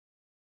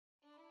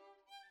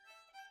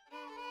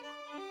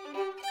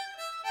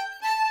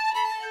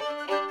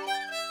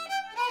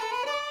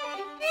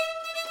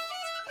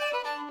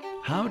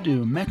How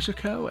do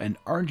Mexico and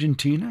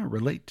Argentina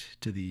relate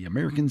to the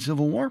American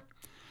Civil War?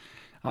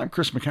 I'm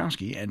Chris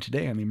Mikowski, and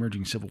today on the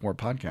Emerging Civil War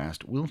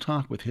podcast, we'll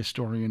talk with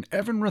historian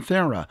Evan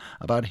Rothera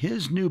about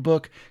his new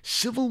book,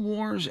 Civil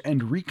Wars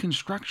and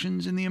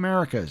Reconstructions in the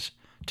Americas,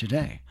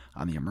 today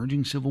on the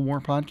Emerging Civil War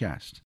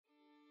podcast.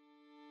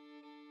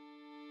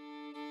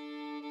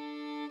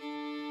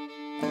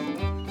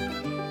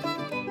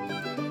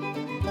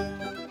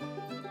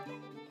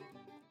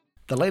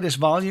 The latest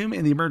volume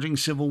in the Emerging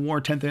Civil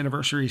War 10th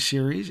Anniversary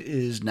series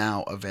is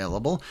now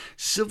available,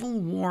 Civil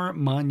War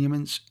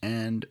Monuments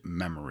and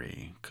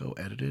Memory,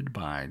 co-edited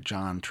by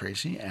John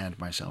Tracy and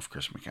myself,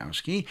 Chris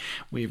Mikowski.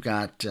 We've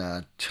got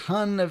a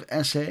ton of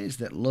essays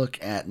that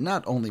look at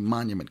not only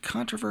monument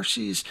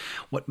controversies,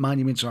 what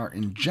monuments are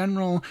in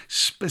general,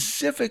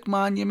 specific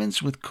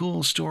monuments with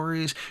cool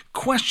stories,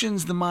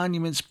 questions the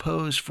monuments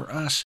pose for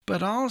us,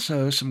 but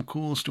also some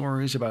cool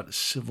stories about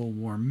Civil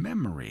War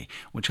memory,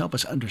 which help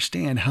us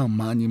understand how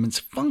monuments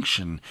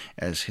function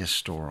as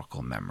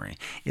historical memory.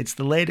 It's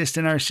the latest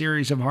in our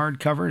series of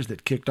hardcovers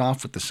that kicked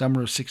off with the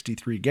summer of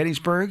 '63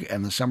 Gettysburg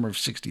and the summer of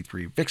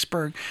 '63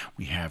 Vicksburg.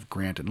 We have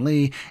Grant and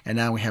Lee, and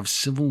now we have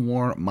Civil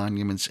War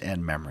Monuments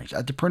and Memories.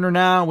 At the printer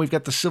now, we've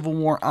got the Civil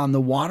War on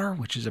the Water,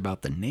 which is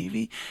about the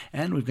Navy,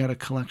 and we've got a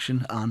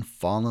collection on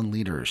fallen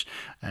leaders,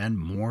 and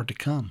more to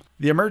come.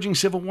 The Emerging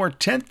Civil War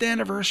 10th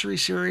Anniversary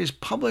series,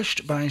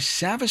 published by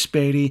Savas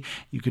Beatty.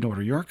 You can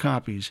order your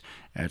copies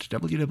at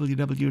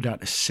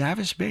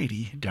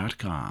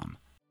www.savasbeatty.com.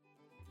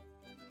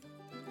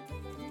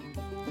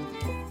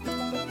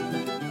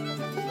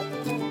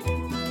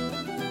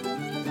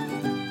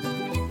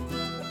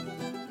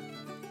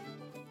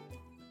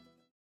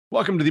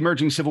 Welcome to the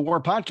Emerging Civil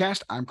War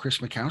podcast. I'm Chris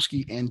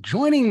Mikowski, and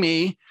joining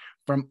me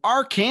from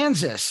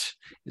Arkansas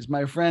is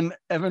my friend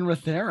Evan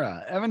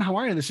Rothera. Evan, how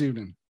are you this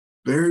evening?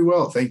 Very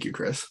well. Thank you,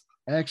 Chris.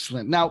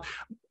 Excellent. Now,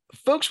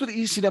 folks with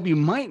ECW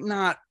might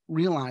not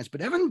realize,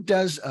 but Evan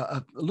does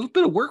a little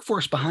bit of work for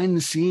us behind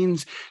the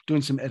scenes,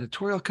 doing some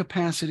editorial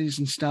capacities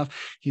and stuff.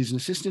 He's an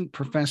assistant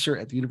professor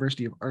at the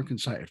University of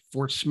Arkansas at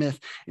Fort Smith,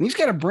 and he's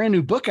got a brand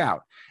new book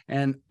out,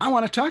 and I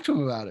want to talk to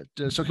him about it.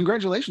 So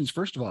congratulations,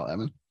 first of all,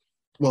 Evan.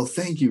 Well,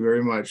 thank you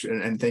very much,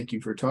 and thank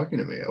you for talking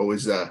to me. I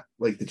always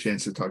like the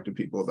chance to talk to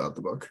people about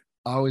the book.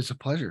 Always a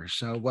pleasure.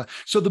 So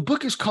the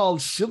book is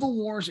called Civil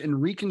Wars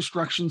and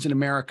Reconstructions in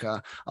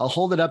America. I'll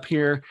hold it up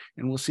here,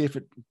 and we'll see if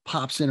it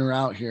pops in or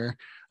out here.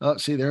 Oh,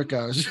 see, there it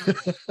goes.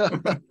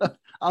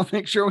 I'll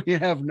make sure we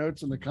have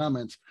notes in the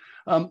comments.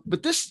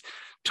 But this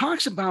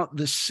talks about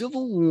the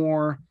Civil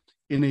War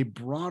in a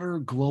broader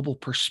global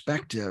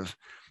perspective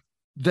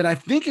that I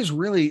think is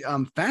really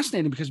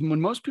fascinating, because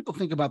when most people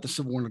think about the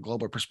Civil War in a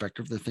global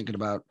perspective, they're thinking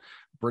about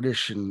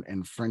British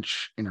and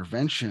French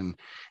intervention.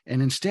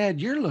 And instead,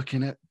 you're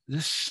looking at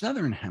the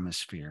Southern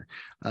Hemisphere.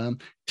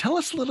 Tell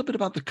us a little bit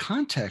about the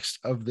context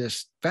of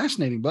this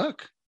fascinating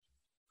book.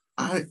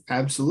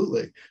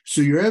 Absolutely.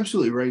 So you're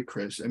absolutely right,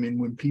 Chris. I mean,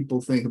 when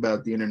people think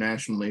about the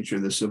international nature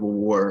of the Civil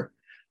War,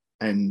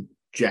 and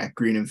Jack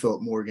Green and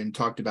Philip Morgan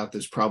talked about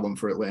this problem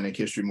for Atlantic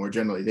history more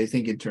generally, they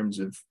think in terms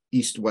of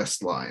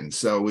east-west lines.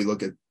 So we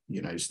look at the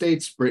United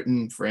States,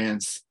 Britain,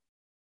 France,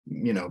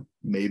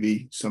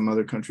 maybe some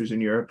other countries in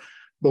Europe.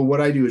 But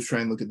what I do is try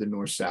and look at the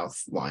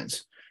north-south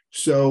lines.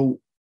 So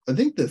I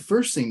think the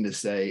first thing to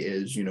say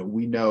is,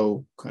 we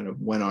know kind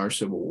of when our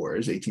Civil War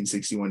is,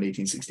 1861 to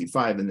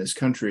 1865 in this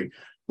country.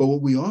 But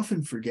what we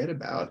often forget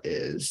about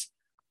is,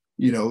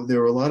 there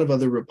were a lot of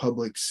other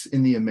republics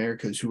in the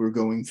Americas who were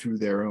going through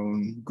their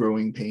own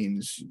growing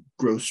pains,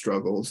 growth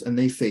struggles, and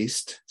they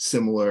faced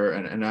similar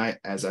and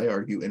as I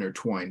argue,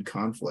 intertwined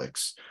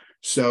conflicts.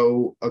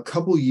 So a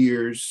couple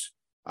years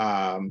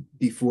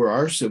before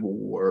our Civil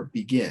War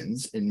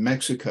begins in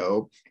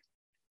Mexico,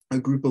 a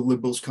group of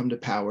liberals come to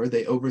power.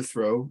 They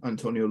overthrow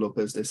Antonio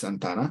Lopez de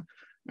Santana.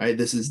 Right?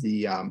 This is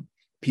the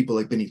people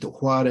like Benito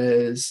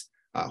Juarez,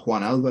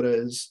 Juan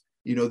Alvarez.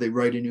 They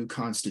write a new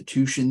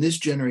constitution. This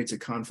generates a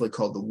conflict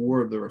called the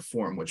War of the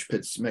Reform, which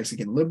pits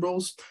Mexican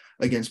liberals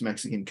against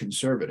Mexican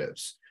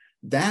conservatives.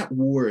 That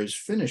war is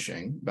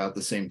finishing about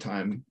the same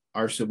time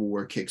our Civil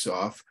War kicks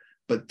off.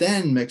 But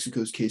then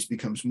Mexico's case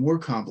becomes more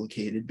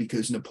complicated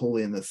because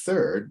Napoleon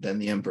III, then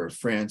the Emperor of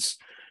France,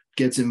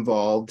 gets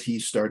involved. He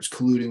starts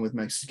colluding with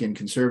Mexican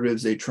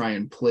conservatives. They try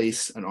and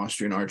place an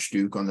Austrian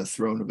archduke on the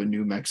throne of a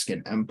new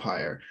Mexican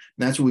empire.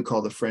 And that's what we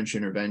call the French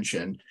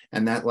intervention.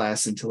 And that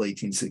lasts until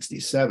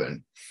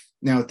 1867.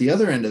 Now, at the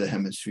other end of the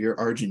hemisphere,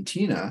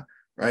 Argentina,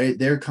 right,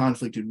 their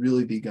conflict had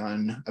really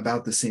begun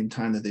about the same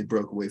time that they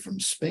broke away from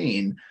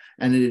Spain.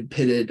 And it had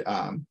pitted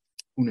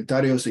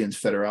unitarios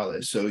against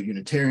federales, so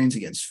Unitarians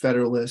against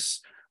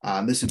Federalists.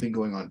 This had been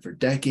going on for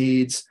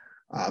decades.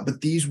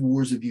 But these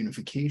wars of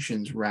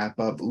unifications wrap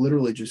up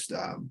literally just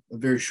a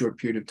very short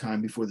period of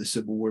time before the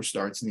Civil War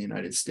starts in the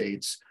United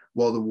States,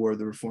 while the War of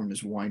the Reform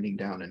is winding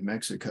down in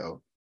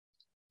Mexico.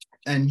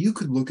 And you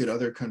could look at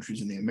other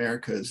countries in the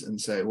Americas and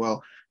say,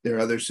 well, there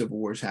are other civil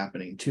wars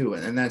happening too.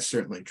 And that's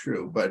certainly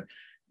true. But,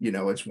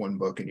 it's one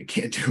book and you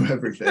can't do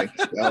everything.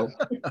 So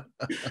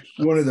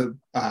one of the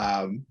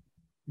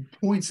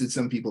points that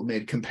some people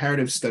made.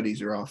 Comparative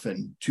studies are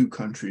often two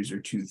countries or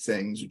two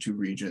things or two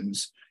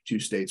regions, two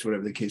states,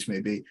 whatever the case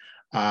may be.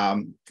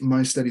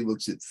 My study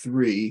looks at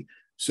three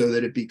so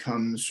that it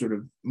becomes sort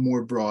of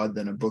more broad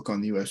than a book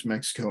on the US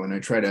Mexico. And I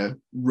try to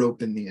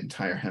rope in the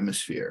entire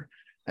hemisphere.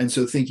 And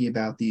so thinking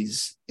about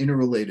these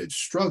interrelated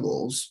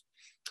struggles,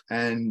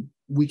 and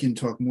we can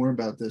talk more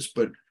about this,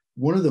 but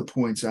one of the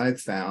points I've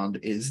found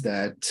is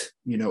that,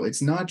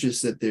 it's not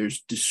just that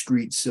there's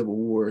discrete civil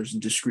wars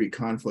and discrete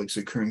conflicts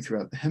occurring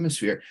throughout the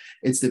hemisphere.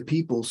 It's that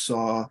people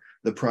saw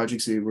the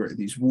projects,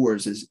 these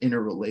wars, as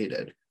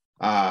interrelated.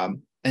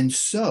 And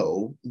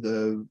so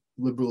the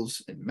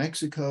liberals in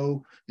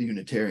Mexico, the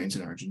Unitarians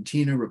in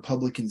Argentina,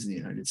 Republicans in the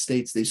United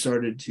States, they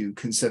started to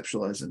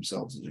conceptualize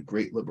themselves as a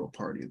great liberal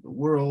party of the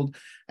world.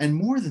 And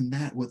more than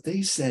that, what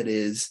they said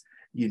is,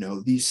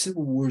 these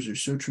civil wars are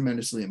so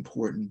tremendously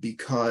important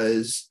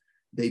because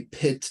they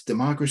pit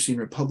democracy and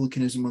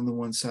republicanism on the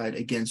one side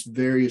against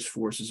various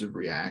forces of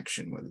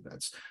reaction, whether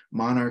that's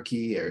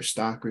monarchy,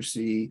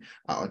 aristocracy,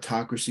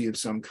 autocracy of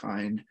some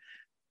kind.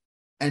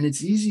 And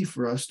it's easy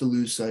for us to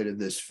lose sight of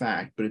this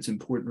fact, but it's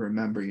important to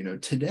remember,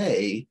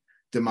 today,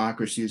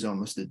 democracy is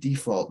almost the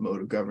default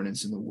mode of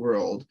governance in the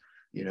world.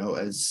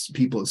 As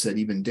people have said,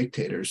 even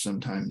dictators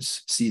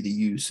sometimes see the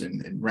use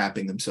in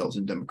wrapping themselves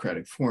in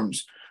democratic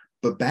forms.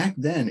 But back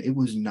then, it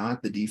was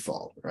not the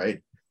default,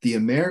 right? The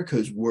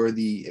Americas were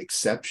the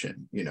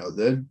exception.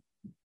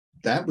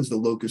 That was the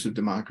locus of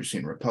democracy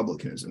and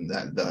republicanism,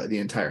 that the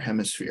entire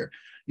hemisphere.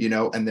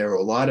 And there were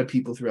a lot of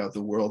people throughout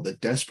the world that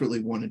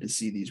desperately wanted to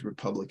see these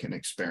Republican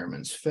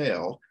experiments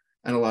fail,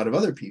 and a lot of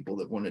other people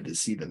that wanted to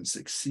see them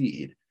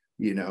succeed.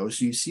 So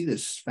you see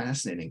this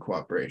fascinating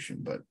cooperation,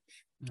 but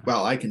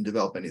well, I can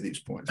develop any of these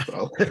points, but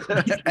I'll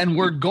and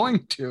we're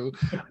going to.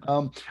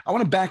 I want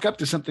to back up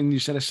to something you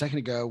said a second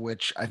ago,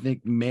 which I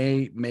think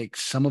may make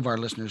some of our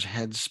listeners'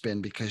 heads spin,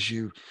 because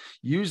you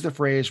use the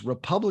phrase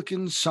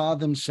Republicans saw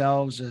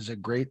themselves as a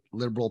great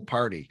liberal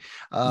party.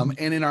 And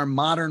in our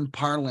modern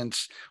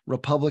parlance,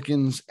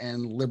 Republicans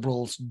and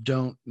liberals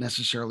don't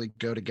necessarily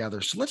go together.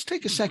 So let's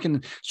take a second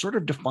and sort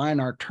of define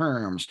our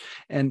terms.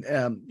 And,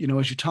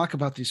 as you talk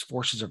about these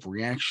forces of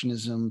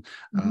reactionaryism,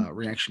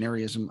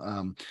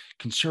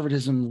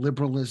 conservatism,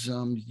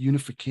 liberalism,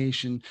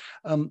 unification.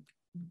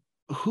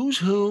 Who's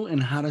who,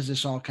 and how does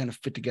this all kind of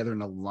fit together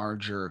in a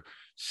larger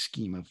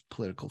scheme of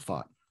political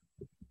thought?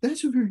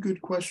 That's a very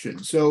good question.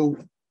 So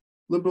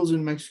liberals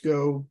in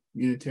Mexico,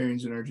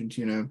 Unitarians in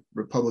Argentina,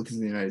 Republicans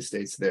in the United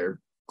States, they're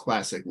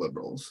classic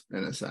liberals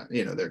in a sense.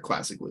 They're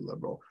classically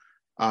liberal.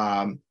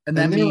 And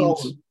that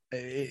means,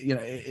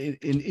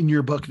 in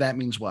your book, that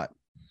means what?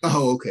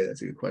 Oh, okay.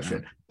 That's a good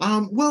question.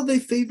 Well, they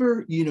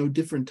favor,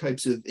 different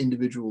types of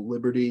individual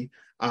liberty.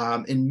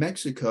 In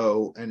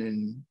Mexico and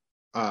in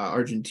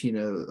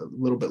Argentina, a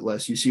little bit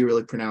less, you see a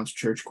really pronounced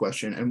church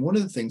question. And one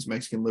of the things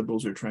Mexican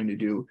liberals are trying to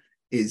do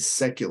is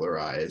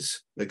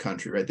secularize the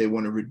country, right? They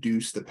want to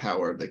reduce the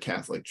power of the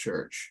Catholic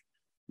Church,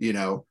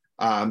 so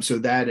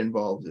that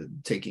involves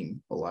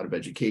taking a lot of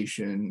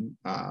education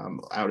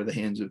out of the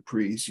hands of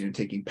priests,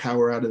 taking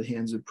power out of the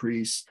hands of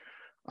priests.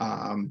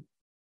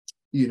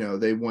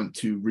 They want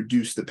to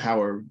reduce the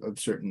power of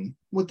certain,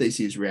 what they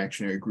see as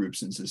reactionary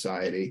groups in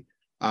society.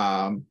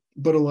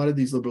 But a lot of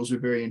these liberals are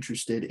very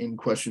interested in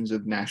questions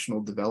of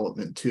national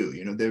development too.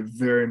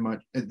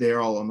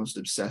 They're all almost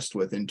obsessed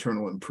with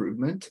internal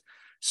improvement.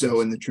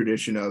 So in the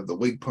tradition of the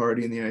Whig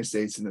Party in the United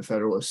States and the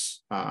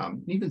Federalists,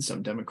 even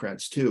some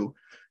Democrats too,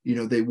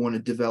 they want to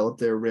develop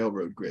their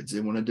railroad grids.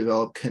 They want to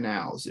develop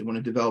canals. They want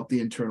to develop the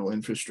internal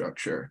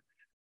infrastructure.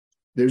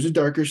 There's a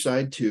darker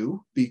side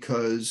too,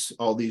 because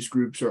all these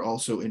groups are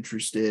also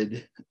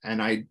interested,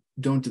 and I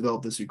don't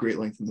develop this at great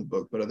length in the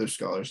book, but other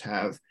scholars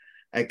have,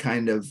 at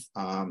kind of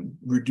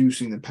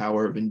reducing the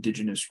power of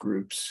indigenous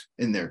groups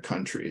in their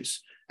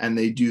countries. And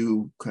they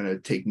do kind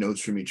of take notes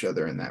from each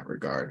other in that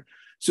regard.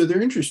 So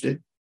they're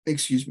interested,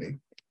 in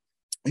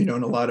a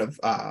lot of,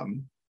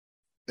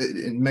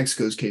 in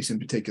Mexico's case in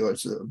particular,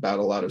 it's about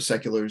a lot of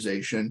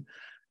secularization,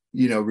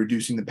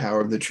 reducing the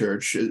power of the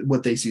church,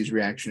 what they see as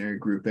reactionary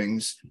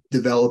groupings,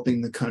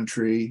 developing the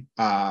country,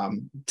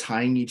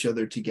 tying each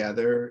other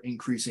together,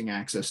 increasing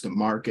access to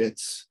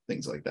markets,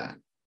 things like that.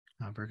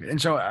 Oh, very good.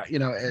 And so,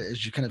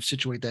 as you kind of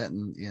situate that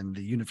in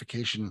the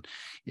unification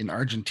in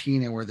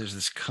Argentina, where there's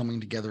this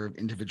coming together of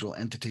individual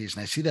entities,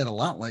 and I see that a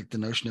lot like the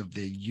notion of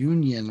the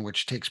union,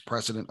 which takes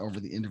precedent over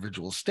the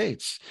individual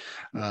states.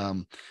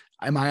 Am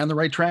I on the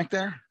right track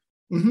there?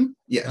 Mm-hmm.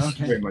 Yes,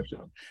 okay. Very much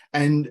so.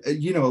 And,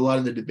 a lot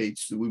of the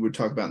debates that we would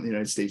talk about in the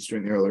United States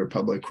during the early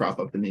republic crop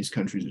up in these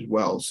countries as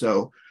well.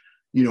 So,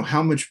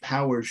 how much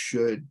power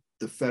should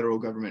the federal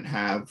government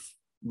have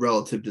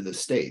relative to the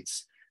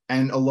states?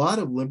 And a lot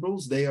of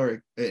liberals, they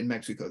are in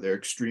Mexico, they're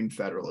extreme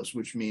federalists,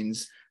 which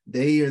means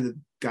they are the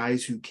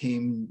guys who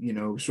came,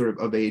 sort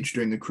of age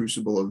during the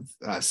crucible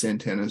of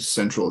Santana's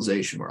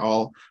centralization, where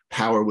all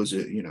power was,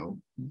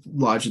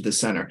 lodged at the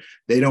center.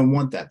 They don't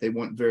want that. They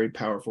want very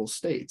powerful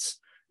states.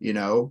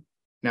 Now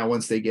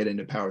once they get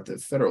into power at the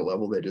federal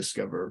level, they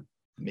discover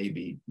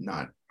maybe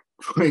not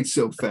quite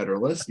so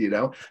federalist,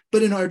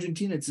 but in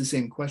Argentina, it's the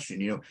same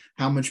question,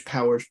 how much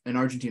power, and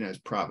Argentina has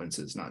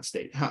provinces, not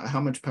state, how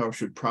much power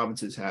should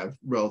provinces have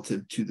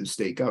relative to the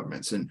state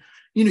governments? And,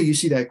 you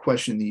see that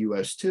question in the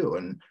US too.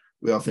 And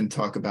we often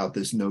talk about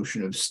this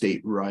notion of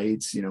state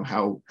rights,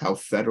 how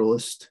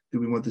federalist do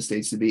we want the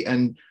states to be?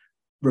 And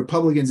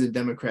Republicans and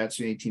Democrats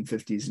in the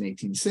 1850s and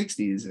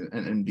 1860s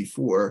and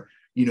before,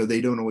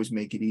 they don't always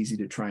make it easy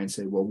to try and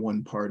say, well,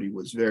 one party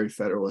was very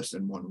federalist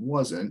and one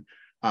wasn't,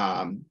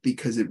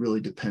 because it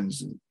really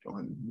depends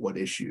on what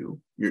issue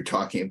you're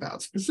talking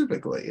about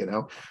specifically,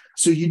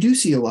 So you do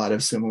see a lot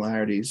of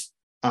similarities,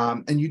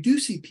 and you do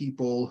see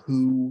people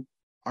who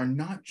are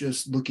not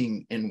just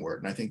looking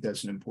inward, and I think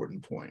that's an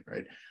important point,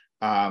 right?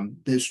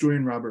 The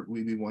historian Robert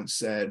Wiebe once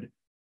said,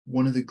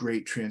 one of the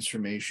great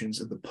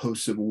transformations of the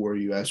post-Civil War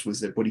US was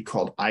that what he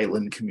called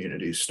island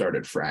communities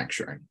started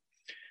fracturing.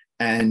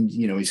 And,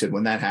 he said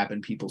when that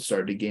happened, people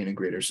started to gain a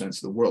greater sense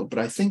of the world. But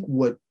I think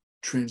what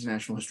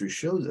transnational history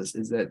shows us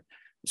is that,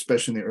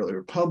 especially in the early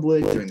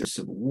republic, during the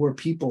Civil War,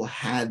 people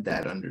had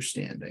that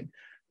understanding.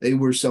 They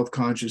were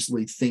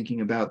self-consciously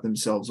thinking about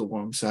themselves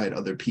alongside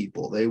other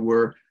people. They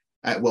were,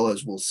 well,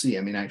 as we'll see,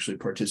 actually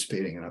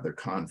participating in other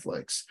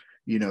conflicts.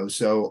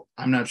 So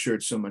I'm not sure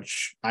it's so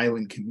much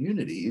island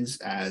communities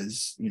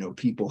as,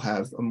 people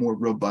have a more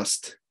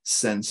robust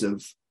sense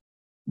of,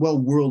 well,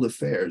 world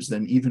affairs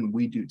than even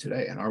we do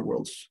today. And our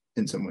world's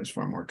in some ways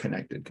far more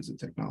connected because of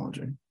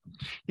technology.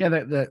 Yeah,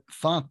 that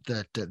thought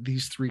that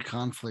these three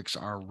conflicts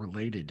are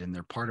related and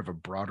they're part of a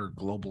broader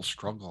global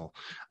struggle,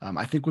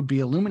 I think would be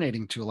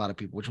illuminating to a lot of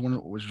people, which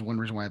is one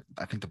reason why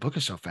I think the book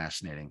is so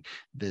fascinating.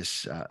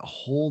 This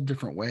whole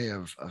different way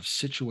of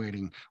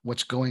situating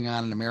what's going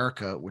on in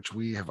America, which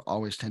we have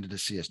always tended to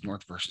see as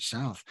North versus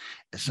South,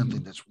 as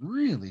something that's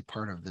really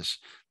part of this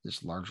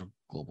larger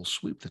global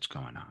sweep that's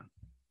going on.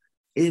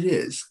 It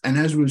is. And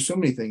as with so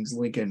many things,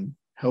 Lincoln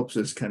helps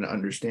us kind of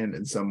understand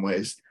in some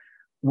ways.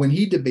 When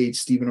he debates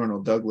Stephen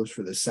Arnold Douglas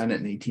for the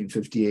Senate in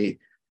 1858,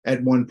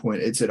 at one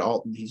point, it's at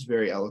Alton, he's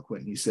very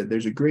eloquent. He said,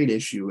 there's a great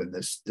issue in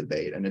this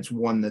debate, and it's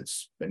one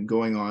that's been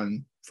going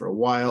on for a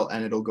while,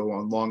 and it'll go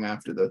on long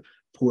after the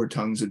poor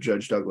tongues of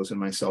Judge Douglas and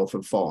myself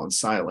have fallen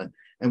silent.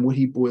 And what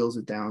he boils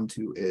it down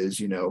to is,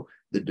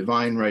 the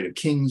divine right of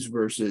kings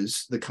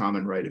versus the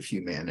common right of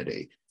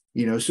humanity.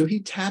 So he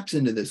taps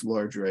into this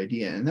larger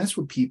idea, and that's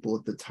what people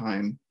at the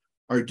time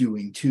are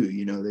doing too.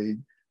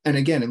 And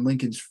again, in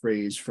Lincoln's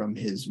phrase from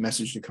his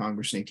message to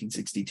Congress in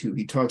 1862,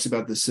 he talks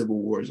about the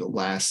Civil War as a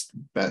last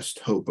best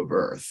hope of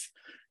earth.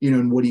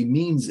 And what he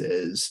means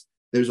is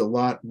there's a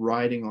lot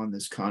riding on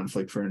this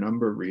conflict for a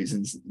number of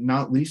reasons,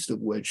 not least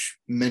of which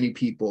many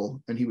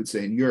people, and he would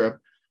say in Europe,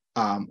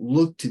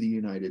 look to the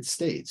United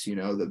States.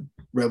 The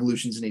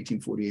revolutions in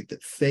 1848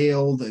 that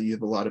failed, you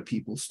have a lot of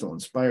people still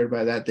inspired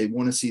by that. They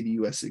want to see the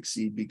US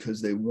succeed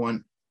because they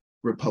want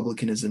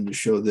republicanism to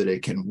show that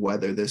it can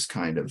weather this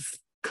kind of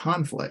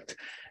conflict.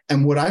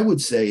 And what I would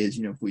say is,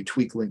 if we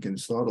tweak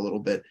Lincoln's thought a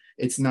little bit,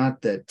 it's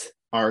not that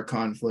our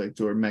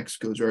conflict or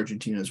Mexico's or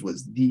Argentina's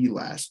was the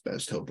last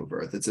best hope of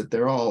earth. It's that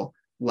they're all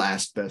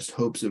last best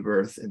hopes of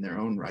earth in their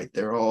own right.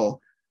 They're all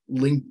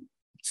linked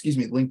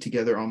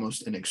together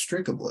almost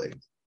inextricably.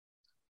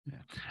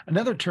 Yeah.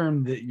 Another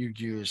term that you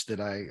use that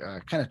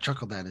I kind of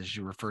chuckled at as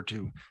you refer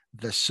to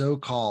the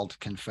so-called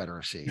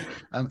Confederacy.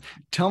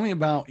 Tell me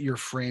about your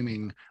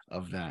framing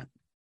of that.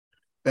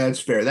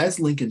 That's fair. That's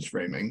Lincoln's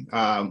framing,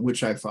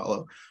 which I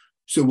follow.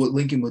 So what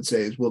Lincoln would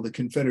say is, well, the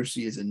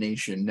Confederacy as a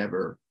nation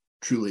never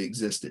truly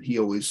existed. He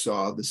always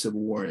saw the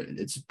Civil War,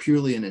 it's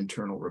purely an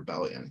internal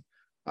rebellion.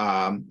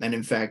 And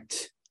in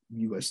fact,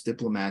 U.S.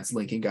 diplomats,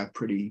 Lincoln got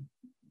pretty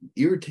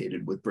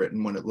irritated with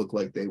Britain when it looked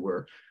like they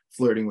were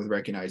flirting with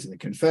recognizing the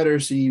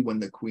Confederacy, when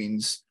the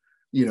Queen's,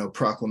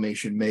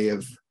 proclamation may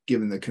have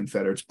given the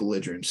Confederates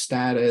belligerent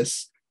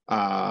status.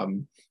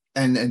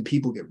 And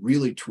people get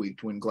really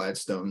tweaked when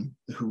Gladstone,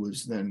 who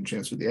was then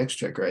Chancellor of the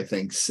Exchequer, I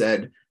think,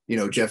 said,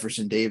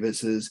 Jefferson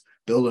Davis is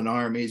building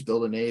armies,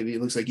 build a navy.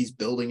 It looks like he's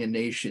building a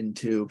nation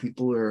too.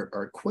 People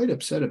are quite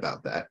upset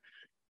about that.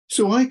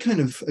 So I kind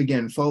of,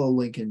 again, follow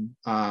Lincoln.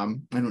 I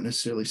don't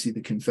necessarily see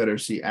the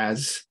Confederacy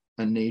as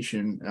a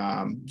nation,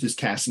 just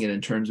casting it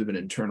in terms of an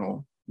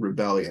internal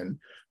rebellion,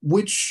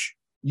 which,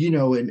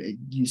 and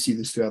you see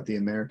this throughout the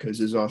Americas,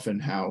 is often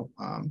how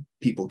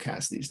people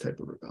cast these type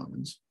of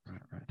rebellions.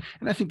 Right.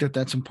 And I think that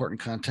that's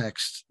important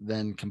context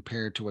then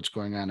compared to what's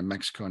going on in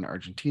Mexico and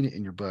Argentina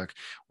in your book,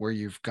 where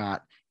you've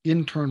got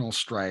internal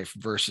strife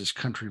versus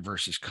country.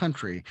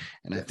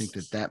 And yes. I think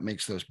that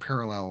makes those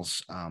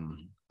parallels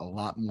a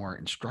lot more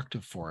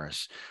instructive for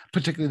us,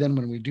 particularly then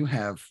when we do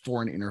have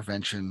foreign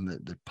intervention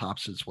that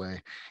pops its way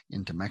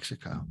into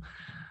Mexico.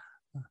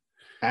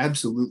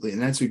 Absolutely.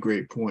 And that's a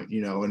great point,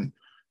 and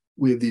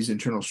we have these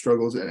internal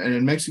struggles. And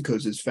in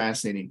Mexico's is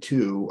fascinating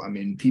too.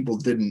 People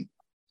didn't,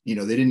 they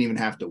didn't even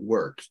have to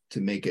work to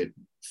make it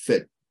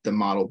fit the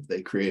model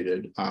they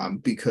created,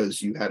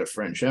 because you had a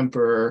French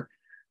emperor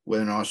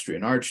with an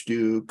Austrian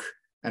archduke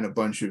and a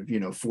bunch of,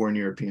 foreign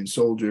European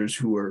soldiers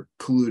who were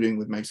colluding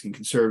with Mexican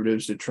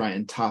conservatives to try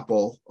and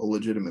topple a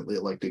legitimately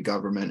elected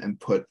government and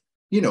put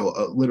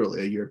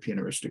literally a European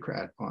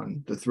aristocrat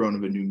on the throne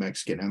of a new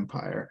Mexican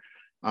empire.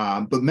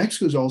 But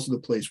Mexico is also the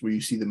place where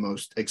you see the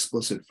most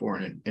explicit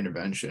foreign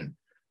intervention.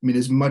 I mean,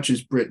 as much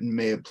as Britain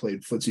may have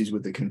played footsies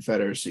with the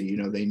Confederacy,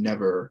 they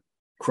never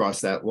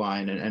crossed that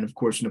line. And of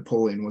course,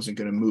 Napoleon wasn't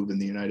going to move in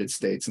the United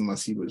States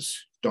unless he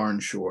was darn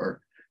sure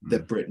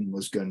that Britain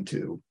was going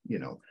to,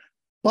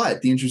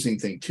 But the interesting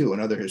thing, too,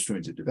 and other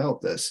historians have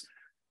developed this,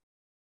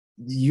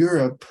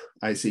 Europe,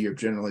 I say Europe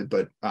generally,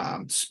 but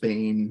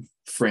Spain,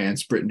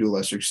 France, Britain to a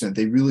lesser extent,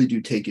 they really do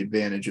take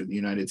advantage of the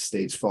United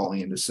States falling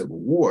into civil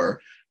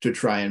war to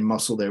try and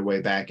muscle their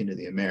way back into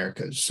the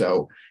Americas.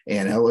 So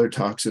Ann Eller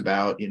talks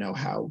about,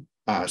 how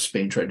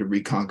Spain tried to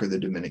reconquer the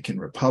Dominican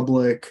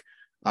Republic.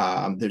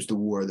 There's the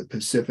War of the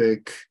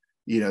Pacific.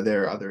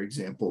 There are other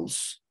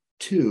examples,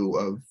 too,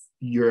 of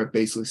Europe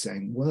basically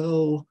saying,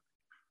 well,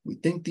 we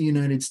think the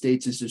United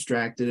States is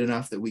distracted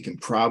enough that we can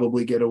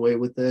probably get away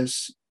with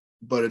this.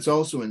 But it's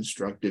also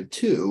instructive,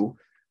 too,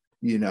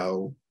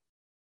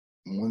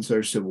 once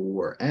our Civil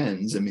War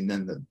ends, I mean,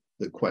 then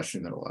the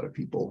question that a lot of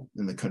people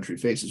in the country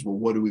face is, well,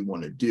 what do we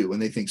want to do?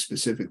 And they think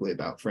specifically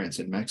about France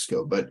and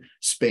Mexico, but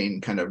Spain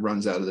kind of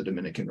runs out of the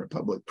Dominican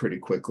Republic pretty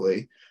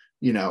quickly.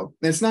 And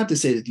it's not to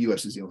say that the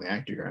U.S. is the only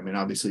actor here. I mean,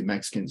 obviously,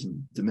 Mexicans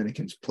and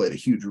Dominicans played a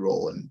huge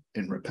role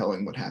in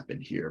repelling what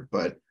happened here.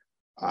 But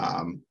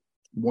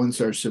once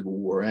our Civil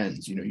War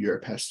ends,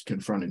 Europe has to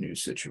confront a new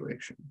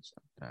situation. So.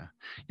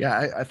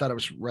 I thought it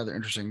was rather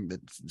interesting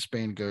that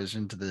Spain goes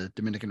into the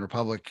Dominican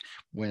Republic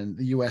when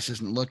the U.S.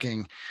 isn't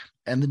looking,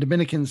 and the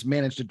Dominicans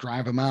manage to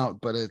drive them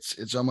out. But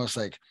it's almost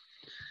like,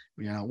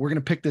 we're going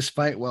to pick this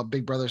fight while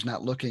Big Brother's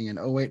not looking, and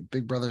oh wait,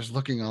 Big Brother's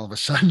looking all of a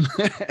sudden.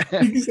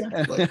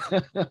 Exactly.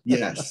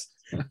 Yes.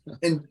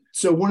 And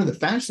so one of the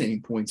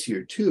fascinating points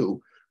here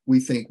too, we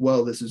think,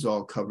 well, this is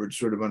all covered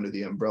sort of under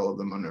the umbrella of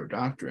the Monroe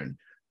Doctrine.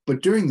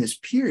 But during this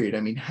period,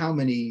 I mean, how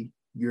many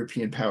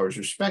European powers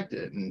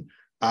respected? And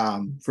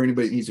for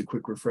anybody that needs a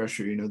quick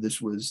refresher,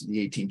 this was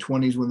the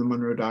 1820s when the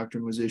Monroe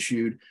Doctrine was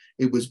issued.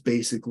 It was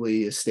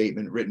basically a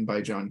statement written by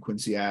John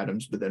Quincy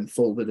Adams, but then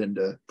folded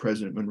into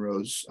President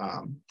Monroe's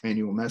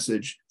annual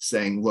message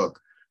saying,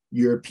 look,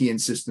 European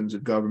systems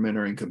of government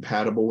are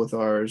incompatible with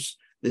ours.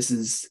 This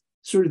is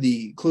sort of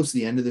close to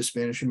the end of the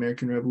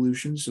Spanish-American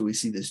Revolution. So we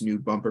see this new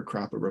bumper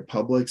crop of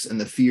republics, and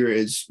the fear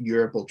is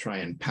Europe will try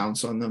and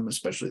pounce on them,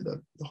 especially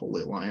the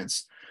Holy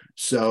Alliance.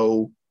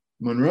 So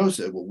Monroe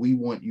said, well, we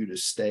want you to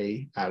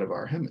stay out of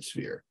our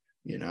hemisphere,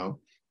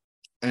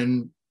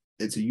 and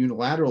it's a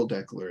unilateral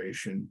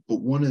declaration.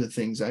 But one of the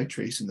things I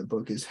trace in the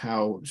book is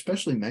how,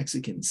 especially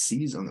Mexicans,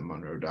 seize on the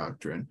Monroe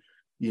Doctrine,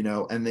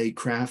 and they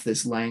craft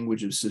this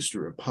language of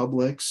sister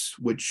republics,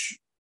 which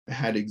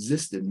had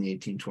existed in the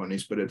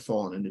 1820s, but had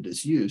fallen into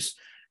disuse.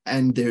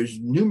 And there's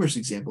numerous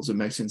examples of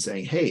Mexicans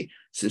saying, hey,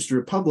 sister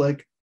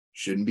republic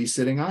shouldn't be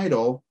sitting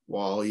idle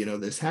while,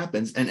 this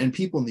happens. And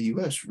people in the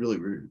U.S. really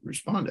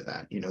respond to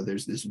that.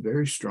 There's this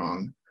very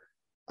strong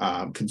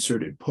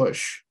concerted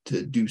push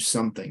to do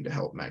something to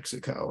help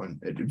Mexico.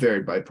 And it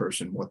varied by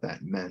person what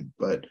that meant.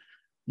 But,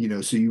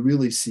 so you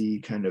really see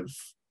kind of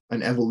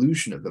an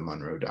evolution of the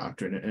Monroe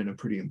Doctrine in a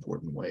pretty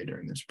important way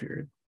during this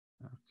period.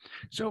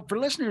 So for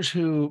listeners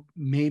who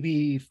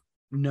maybe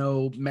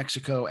know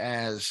Mexico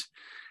as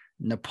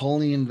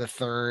Napoleon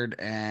III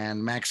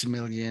and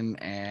Maximilian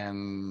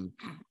and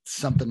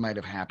something might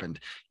have happened,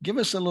 give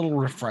us a little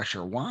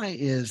refresher. Why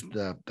is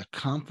the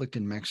conflict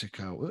in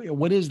Mexico?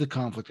 What is the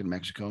conflict in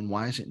Mexico, and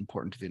why is it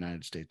important to the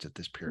United States at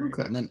this period?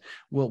 Okay. And then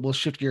we'll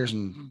shift gears,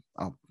 and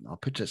I'll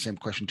pitch that same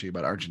question to you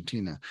about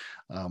Argentina,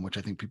 which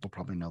I think people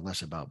probably know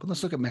less about. But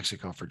let's look at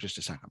Mexico for just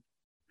a second.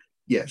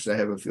 Yes, I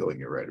have a feeling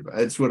you're right about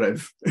it. It's what I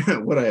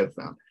have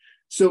found.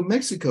 So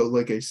Mexico,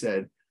 like I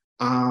said,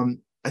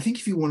 I think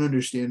if you want to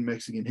understand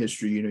Mexican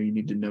history, you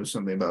need to know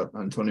something about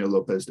Antonio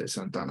López de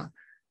Santana.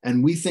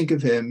 And we think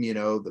of him,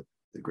 the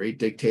great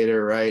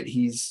dictator, right?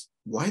 He's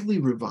widely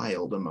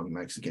reviled among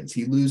Mexicans.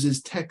 He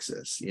loses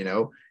Texas,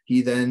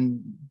 he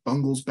then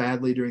bungles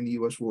badly during the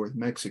U.S. war with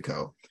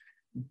Mexico.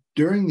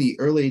 During the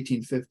early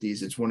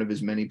 1850s, it's one of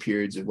his many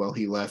periods of, well,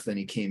 he left, then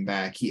he came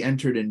back. He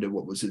entered into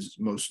what was his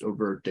most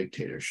overt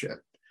dictatorship.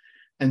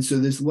 And so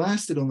this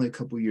lasted only a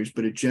couple of years,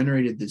 but it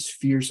generated this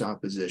fierce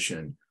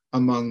opposition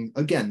among,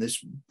 again,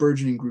 this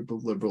burgeoning group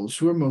of liberals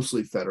who are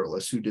mostly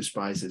federalists who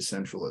despise his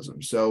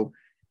centralism. So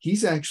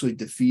he's actually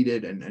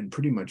defeated and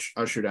pretty much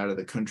ushered out of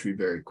the country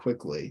very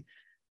quickly.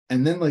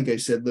 And then, like I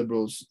said,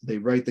 liberals, they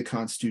write the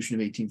Constitution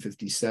of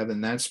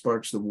 1857. That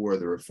sparks the War of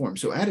the Reform.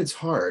 So at its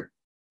heart,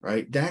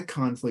 right, that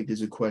conflict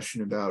is a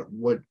question about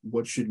what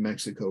should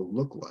Mexico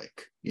look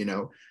like,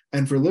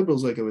 And for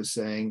liberals, like I was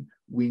saying,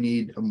 we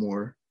need a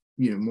more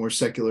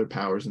secular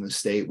powers in the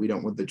state. We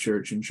don't want the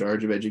church in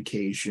charge of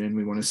education.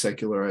 We want to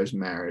secularize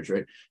marriage,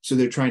 right? So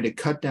they're trying to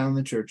cut down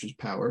the church's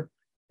power.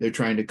 They're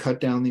trying to cut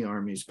down the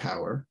army's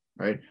power,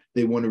 right?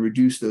 They want to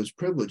reduce those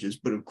privileges.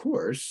 But of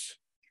course,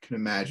 you can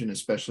imagine,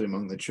 especially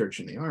among the church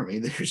and the army,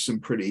 there's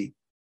some pretty,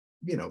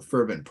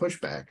 fervent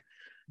pushback.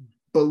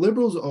 But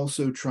liberals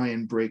also try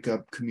and break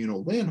up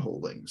communal land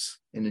holdings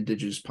in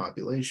indigenous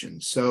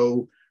populations.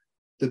 So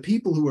the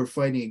people who are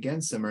fighting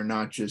against them are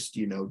not just,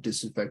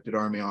 disaffected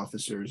army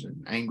officers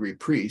and angry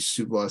priests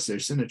who've lost their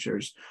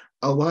signatures.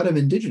 A lot of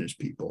indigenous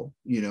people,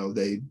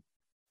 they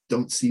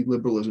don't see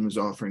liberalism as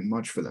offering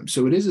much for them.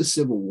 So it is a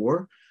civil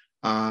war.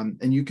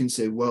 And you can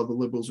say, well, the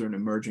liberals are an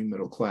emerging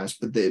middle class,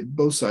 but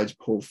both sides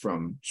pull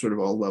from sort of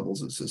all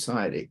levels of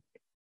society.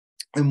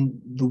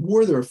 And the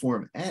War of the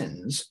Reform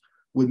ends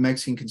with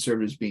Mexican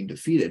conservatives being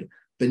defeated.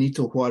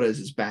 Benito Juarez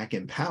is back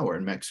in power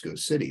in Mexico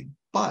City,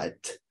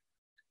 but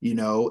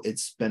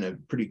it's been a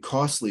pretty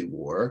costly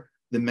war.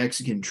 The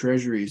Mexican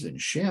treasury is in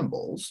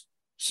shambles.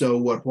 So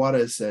what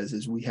Juarez says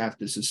is we have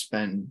to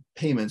suspend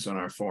payments on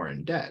our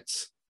foreign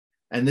debts.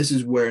 And this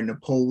is where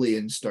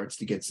Napoleon starts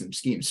to get some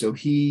schemes. So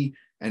he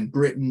and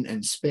Britain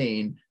and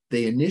Spain,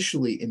 they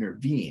initially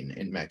intervene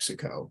in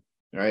Mexico,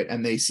 right?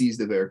 And they seize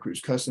the Veracruz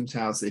customs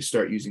house. They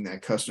start using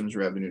that customs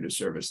revenue to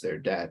service their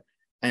debt.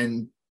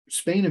 And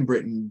Spain and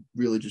Britain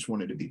really just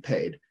wanted to be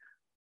paid.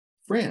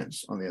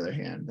 France, on the other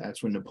hand,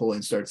 that's when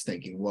Napoleon starts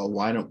thinking, well,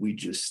 why don't we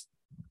just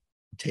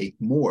take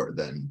more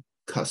than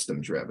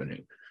customs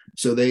revenue?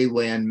 So they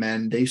land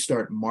men, they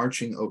start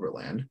marching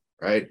overland,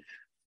 right?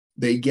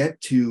 They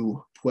get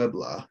to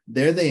Puebla.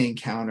 There they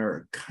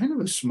encounter kind of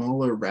a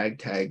smaller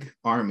ragtag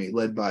army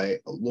led by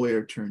a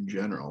lawyer turned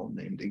general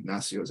named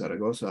Ignacio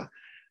Zaragoza.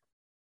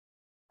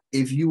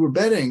 If you were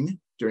betting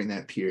during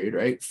that period,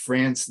 right,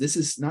 France, this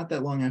is not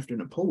that long after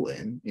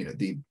Napoleon,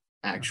 the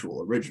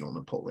actual original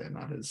Napoleon,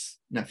 not his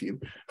nephew.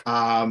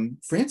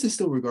 France is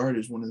still regarded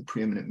as one of the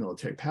preeminent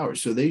military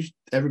powers. So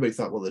everybody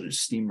thought, well, they'll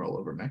just steamroll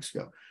over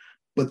Mexico.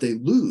 But they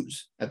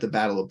lose at the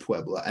Battle of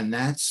Puebla, and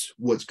that's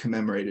what's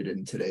commemorated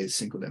in today's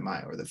Cinco de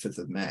Mayo, or the 5th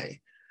of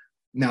May.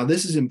 Now,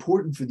 this is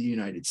important for the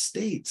United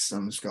States,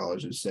 some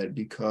scholars have said,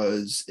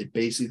 because it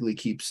basically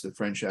keeps the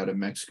French out of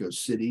Mexico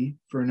City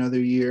for another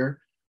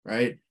year,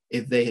 right?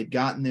 If they had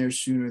gotten there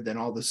sooner, then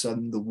all of a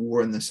sudden the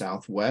war in the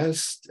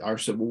Southwest, our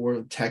Civil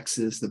War,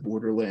 Texas, the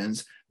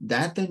borderlands,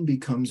 that then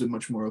becomes a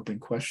much more open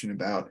question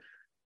about,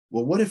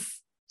 well, what if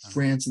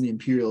France and the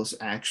imperialists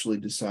actually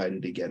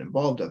decided to get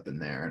involved up in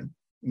there? And,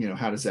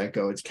 how does that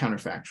go? It's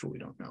counterfactual. We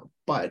don't know,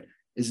 but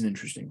is an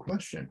interesting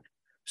question.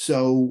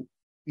 So,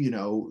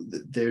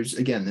 there's,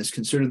 again, this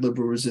concerted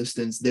liberal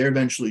resistance. They're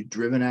eventually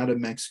driven out of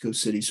Mexico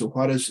City. So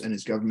Juarez and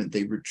his government,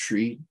 they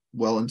retreat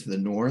well into the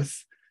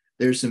north.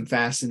 There's some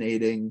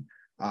fascinating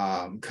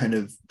kind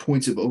of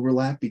points of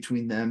overlap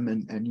between them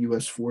and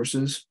U.S.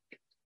 forces.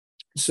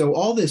 So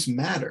all this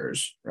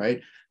matters,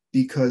 right?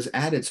 Because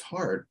at its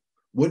heart,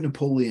 what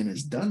Napoleon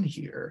has done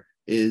here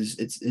is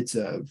it's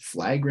a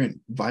flagrant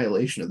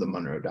violation of the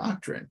Monroe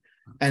Doctrine.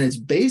 And it's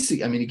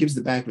basic. I mean, he gives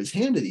the back of his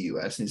hand to the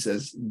U.S. and he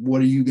says,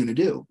 what are you going to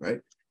do, right?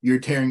 You're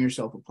tearing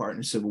yourself apart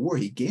in a civil war.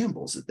 He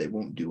gambles that they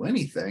won't do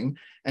anything,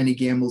 and he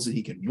gambles that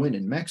he can win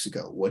in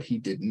Mexico. What he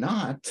did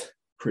not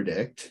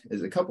predict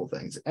is a couple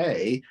things.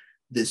 A,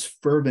 this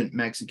fervent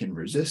Mexican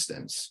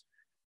resistance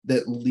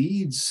that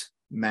leads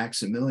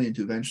Maximilian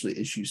to eventually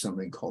issue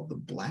something called the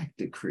Black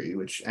Decree,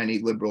 which any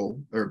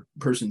liberal or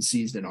person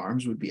seized in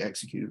arms would be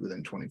executed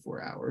within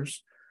 24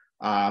 hours.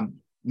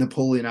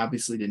 Napoleon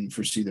obviously didn't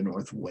foresee the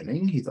North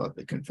winning. He thought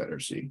the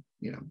Confederacy,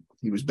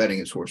 he was betting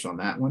his horse on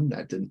that one.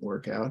 That didn't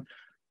work out.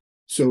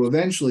 So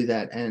eventually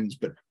that ends.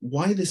 But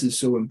why this is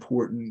so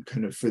important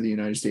kind of for the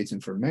United States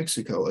and for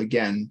Mexico,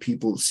 again,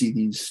 people see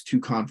these two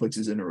conflicts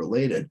as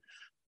interrelated,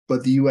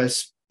 but the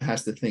U.S.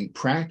 has to think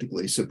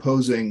practically.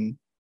 Supposing,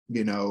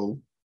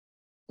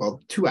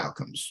 two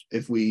outcomes.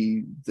 If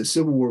the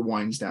Civil War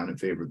winds down in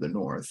favor of the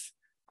North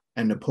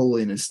and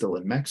Napoleon is still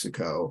in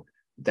Mexico,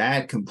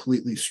 that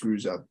completely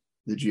screws up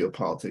the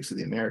geopolitics of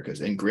the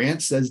Americas. And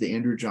Grant says to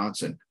Andrew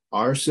Johnson,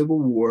 our Civil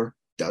War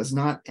does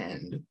not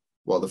end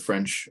while the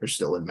French are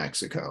still in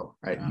Mexico,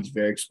 right? Yeah. He's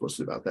very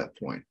explicit about that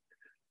point.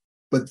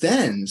 But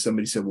then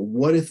somebody said, well,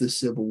 what if the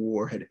Civil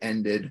War had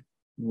ended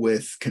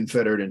with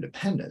Confederate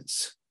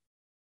independence?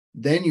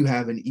 Then you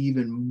have an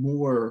even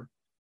more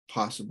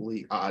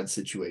possibly odd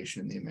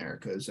situation in the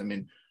Americas. I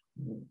mean,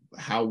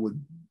 how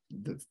would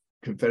the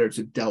Confederates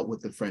have dealt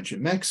with the French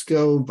in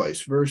Mexico,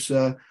 vice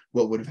versa?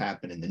 What would have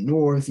happened in the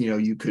North?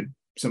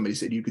 Somebody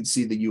said you could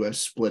see the U.S.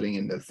 splitting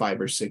into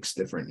 5 or 6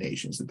 different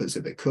nations. The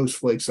Pacific Coast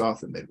flakes off,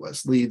 the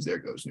Midwest leaves, there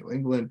goes New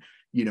England,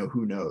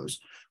 who knows?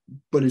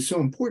 But it's so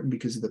important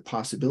because of the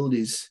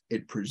possibilities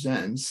it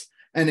presents.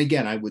 And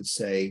again, I would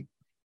say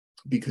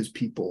because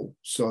people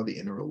saw the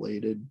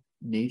interrelated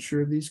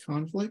nature of these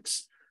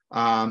conflicts,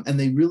 and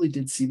they really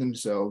did see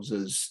themselves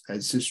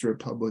as sister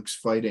republics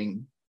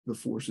fighting the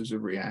forces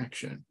of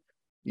reaction,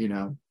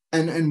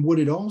 And what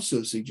it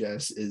also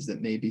suggests is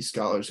that maybe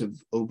scholars have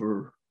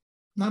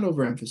not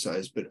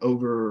overemphasized, but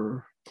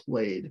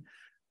overplayed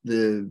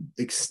the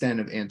extent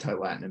of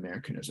anti-Latin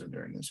Americanism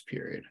during this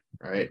period,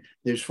 right?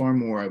 There's far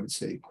more, I would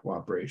say,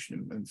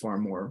 cooperation and far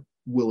more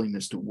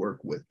willingness to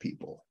work with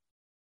people.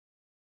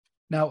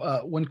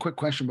 Now, one quick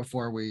question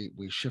before we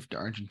shift to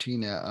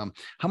Argentina.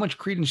 How much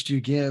credence do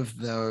you give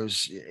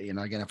those,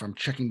 again, if I'm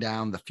checking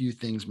down the few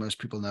things most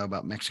people know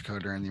about Mexico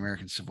during the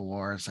American Civil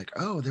War, it's like,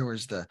 oh, there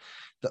was the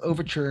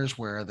overtures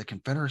where the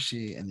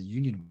Confederacy and the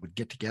Union would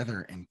get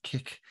together and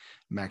kick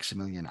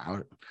Maximilian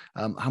out.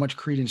 How much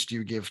credence do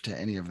you give to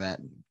any of that?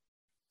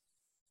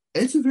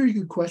 It's a very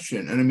good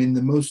question. And I mean,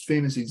 the most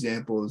famous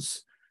example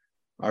is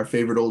our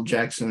favorite old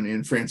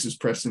Jacksonian, Francis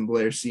Preston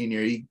Blair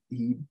Sr. He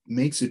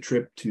makes a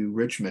trip to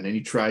Richmond and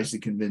he tries to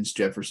convince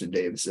Jefferson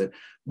Davis that,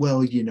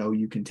 well,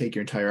 you can take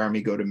your entire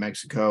army, go to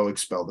Mexico,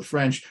 expel the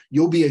French.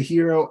 You'll be a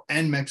hero,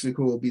 and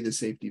Mexico will be the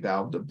safety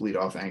valve to bleed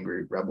off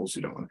angry rebels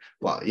who don't want to,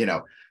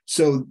 well.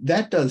 So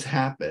that does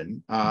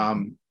happen.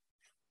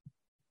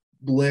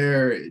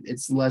 Blair,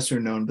 it's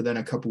lesser known, but then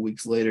a couple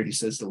weeks later, he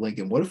says to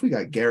Lincoln, "What if we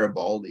got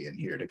Garibaldi in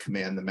here to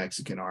command the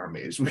Mexican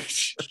armies?"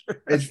 Which,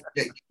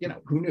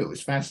 who knew?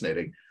 It's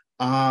fascinating.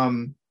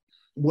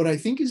 What I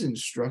think is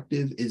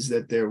instructive is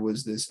that there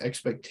was this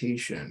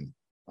expectation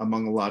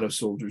among a lot of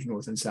soldiers,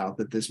 North and South,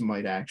 that this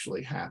might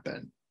actually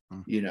happen.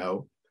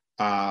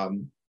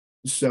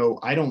 So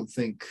I don't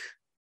think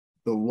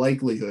the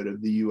likelihood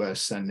of the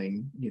U.S.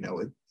 sending,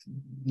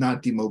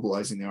 not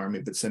demobilizing the army,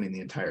 but sending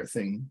the entire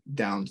thing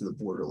down to the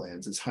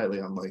borderlands is highly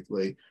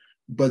unlikely.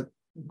 But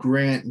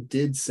Grant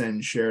did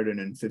send Sheridan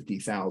and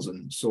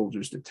 50,000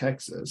 soldiers to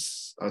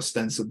Texas,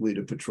 ostensibly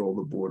to patrol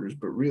the borders,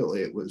 but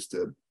really it was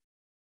to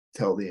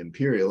tell the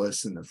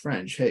imperialists and the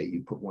French, hey,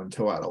 you put one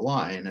toe out of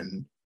line,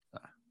 and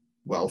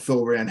well,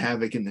 Phil ran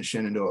havoc in the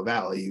Shenandoah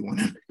Valley. You want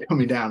to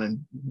coming down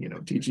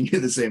and teaching you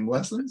the same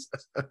lessons.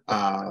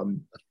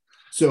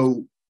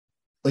 So,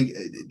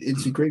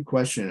 it's a great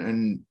question,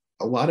 and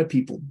a lot of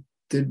people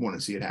did want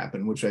to see it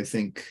happen, which I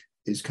think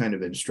is kind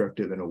of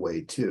instructive in a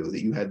way too,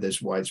 that you had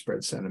this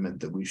widespread sentiment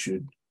that we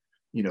should,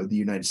 the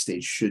United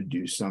States should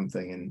do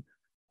something.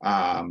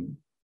 And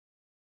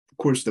of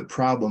course, the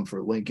problem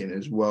for Lincoln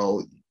is,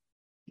 well,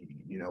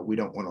 we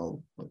don't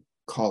want to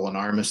call an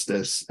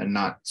armistice and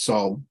not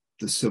solve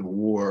the Civil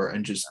War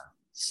and just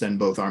send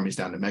both armies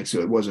down to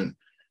Mexico. It wasn't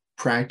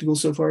practical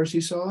so far as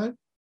he saw it.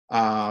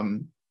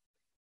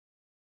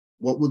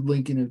 What would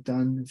Lincoln have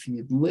done if he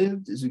had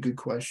lived is a good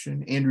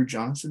question. Andrew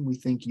Johnson, we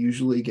think,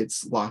 usually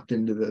gets locked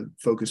into the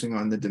focusing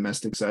on the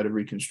domestic side of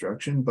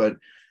Reconstruction, but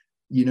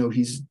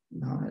he's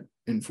not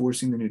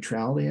enforcing the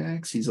Neutrality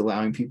Acts. He's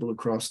allowing people to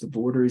cross the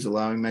border. He's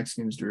allowing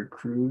Mexicans to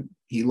recruit.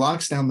 He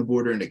locks down the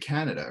border into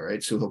Canada,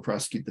 right? So he'll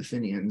prosecute the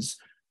Fenians,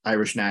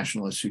 Irish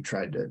nationalists who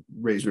tried to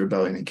raise a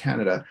rebellion in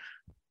Canada.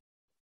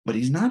 But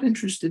he's not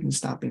interested in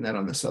stopping that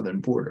on the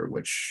southern border,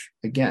 which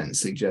again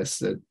suggests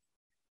that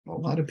a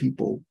lot of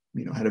people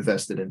had a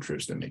vested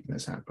interest in making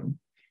this happen.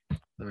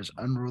 Those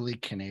unruly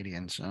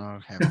Canadians. Oh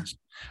heavens!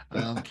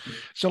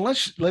 So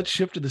let's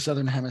shift to the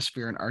southern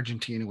hemisphere in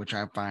Argentina, which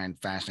I find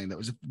fascinating. That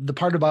was the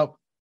part about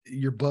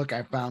your book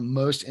I found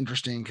most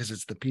interesting because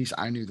it's the piece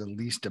I knew the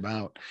least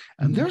about.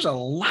 And there's a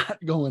lot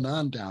going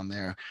on down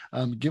there.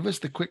 Give us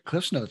the quick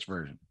Cliff's Notes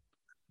version.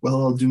 Well,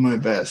 I'll do my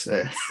best.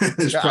 It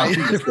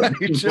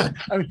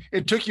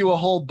took you a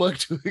whole book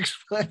to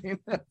explain.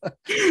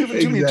 Give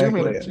it to me in 2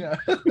 minutes. Yeah.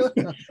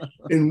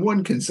 In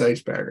one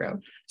concise paragraph.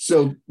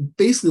 So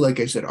basically, like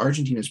I said,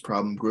 Argentina's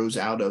problem grows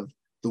out of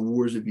the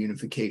wars of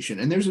unification.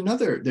 And there's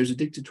a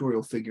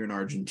dictatorial figure in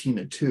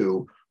Argentina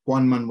too,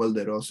 Juan Manuel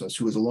de Rosas,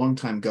 who was a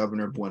longtime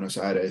governor of Buenos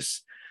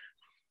Aires.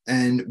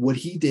 And what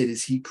he did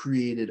is he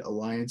created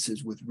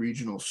alliances with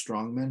regional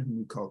strongmen who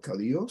we call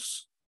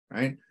caudillos,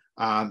 right?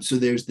 So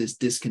there's this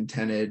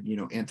discontented,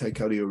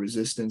 anti-caudillo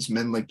resistance,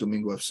 men like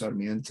Domingo F.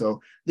 Sarmiento.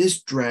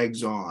 This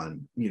drags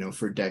on,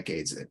 for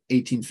decades. In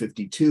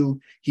 1852,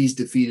 he's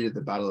defeated at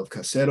the Battle of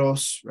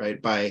Caseros,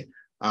 right, by,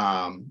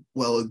 a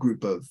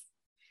group of,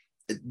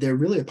 they're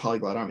really a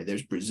polyglot army.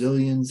 There's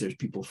Brazilians, there's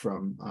people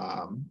from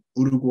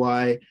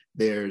Uruguay,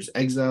 there's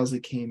exiles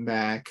that came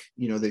back,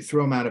 they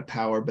throw them out of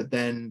power, but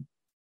then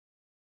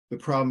the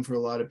problem for a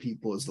lot of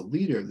people is the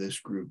leader of this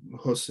group,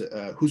 Justo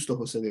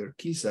José de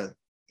Urquiza.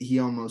 He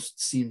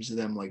almost seems to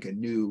them like a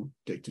new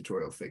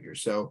dictatorial figure.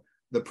 So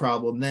the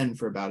problem then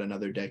for about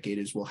another decade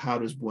is, well, how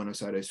does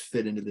Buenos Aires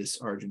fit into this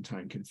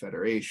Argentine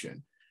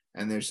Confederation?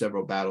 And there's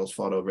several battles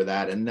fought over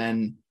that. And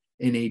then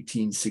in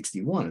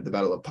 1861, at the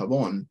Battle of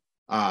Pavon,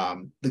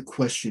 the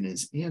question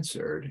is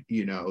answered.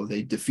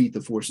 They defeat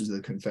the forces of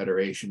the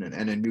Confederation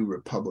and a new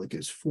republic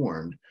is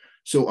formed.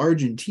 So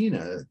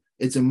Argentina,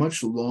 it's a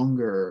much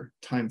longer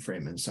time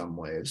frame in some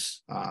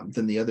ways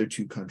than the other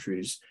two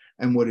countries.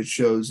 And what it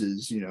shows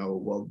is,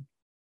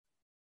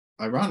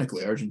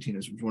 ironically, Argentina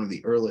was one of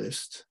the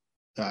earliest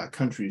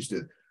countries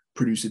to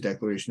produce a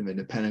Declaration of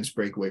Independence,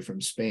 break away from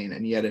Spain,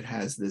 and yet it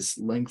has this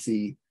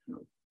lengthy,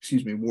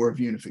 war of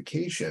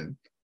unification.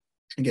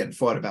 Again,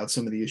 fought about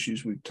some of the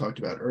issues we've talked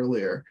about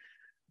earlier.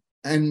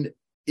 And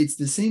it's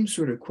the same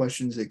sort of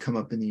questions that come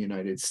up in the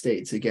United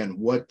States. Again,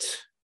 what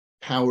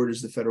power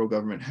does the federal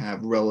government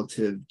have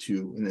relative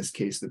to, in this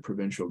case, the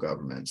provincial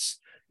governments?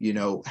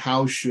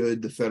 How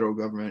should the federal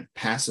government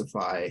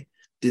pacify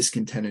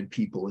discontented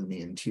people in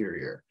the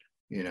interior?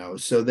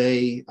 So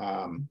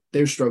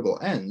their struggle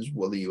ends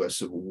while the U.S.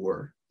 Civil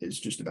War is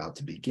just about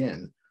to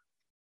begin.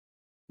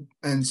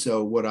 And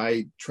so what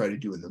I try to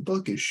do in the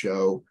book is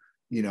show,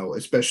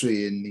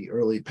 especially in the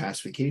early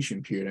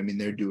pacification period,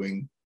 they're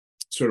doing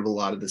sort of a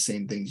lot of the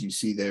same things you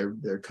see there.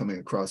 They're coming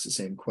across the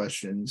same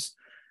questions.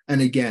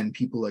 And again,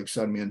 people like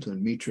Sarmiento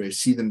and Mitre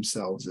see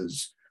themselves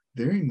as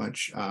very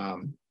much,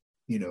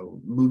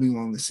 moving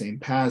along the same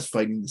paths,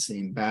 fighting the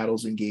same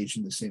battles, engaged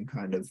in the same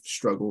kind of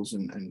struggles,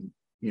 and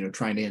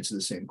trying to answer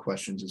the same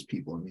questions as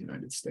people in the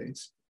United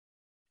States.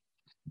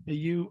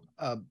 You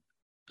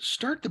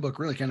start the book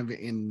really kind of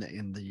in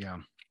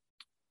the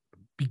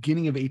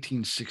beginning of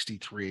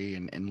 1863,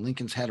 and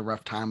Lincoln's had a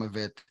rough time of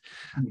it.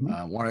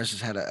 Juarez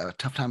has had a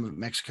tough time of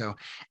Mexico,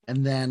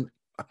 and then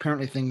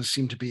apparently things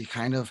seem to be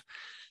kind of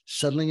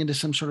settling into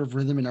some sort of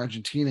rhythm in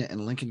Argentina,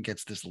 and Lincoln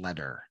gets this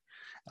letter.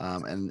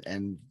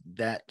 And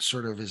that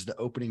sort of is the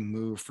opening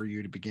move for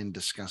you to begin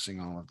discussing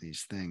all of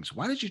these things.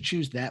 Why did you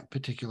choose that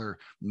particular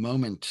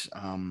moment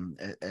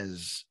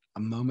as a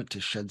moment to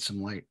shed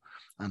some light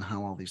on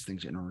how all these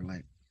things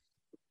interrelate?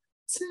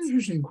 It's an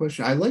interesting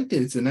question. I liked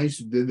it. It's a nice,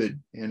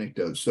 vivid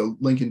anecdote. So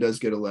Lincoln does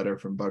get a letter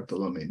from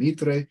Bartolome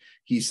Mitre.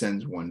 He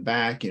sends one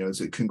back. It's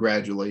a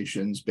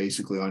congratulations,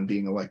 basically, on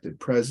being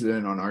elected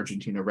president, on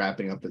Argentina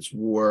wrapping up its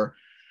war.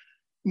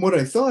 And what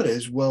I thought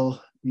is,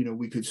 well,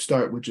 we could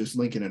start with just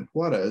Lincoln and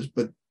Juarez,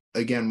 but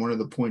again, one of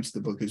the points of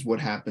the book is what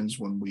happens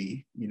when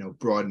we,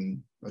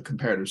 broaden a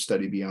comparative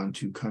study beyond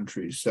two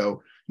countries.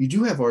 So you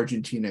do have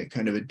Argentina at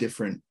kind of a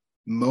different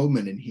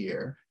moment in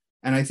here.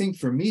 And I think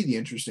for me, the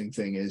interesting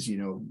thing is,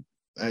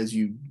 as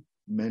you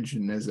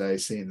mentioned, as I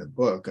say in the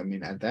book, I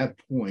mean, at that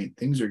point,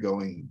 things are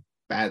going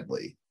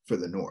badly for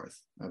the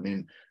North. I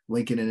mean,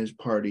 Lincoln and his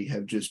party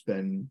have just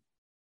been,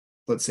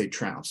 let's say,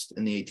 trounced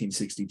in the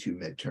 1862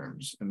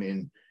 midterms. I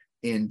mean,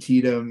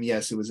 Antietam,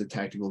 yes, it was a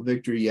tactical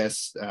victory.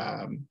 Yes,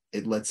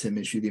 it lets him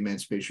issue the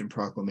Emancipation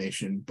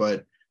Proclamation,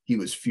 but he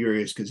was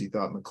furious because he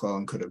thought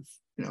McClellan could have,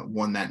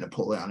 won that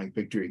Napoleonic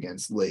victory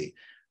against Lee.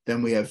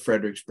 Then we have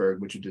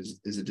Fredericksburg, which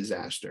is a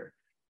disaster.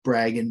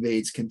 Bragg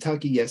invades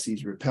Kentucky. Yes,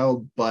 he's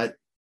repelled, but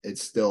it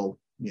still,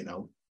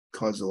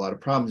 caused a lot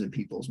of problems in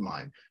people's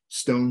mind.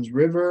 Stones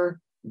River,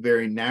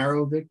 very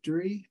narrow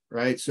victory,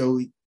 right? So,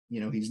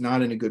 he's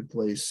not in a good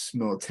place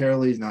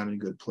militarily. He's not in a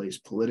good place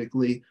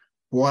politically.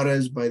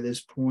 Juarez, by this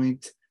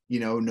point,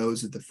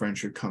 knows that the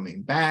French are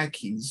coming back.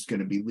 He's going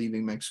to be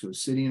leaving Mexico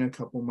City in a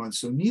couple months.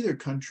 So neither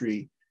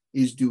country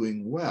is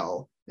doing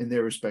well in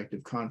their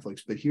respective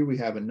conflicts. But here we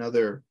have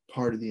another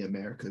part of the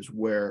Americas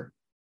where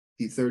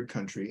the third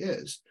country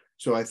is.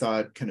 So I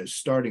thought kind of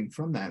starting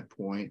from that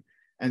point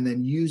and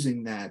then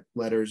using that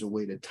letter as a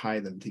way to tie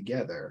them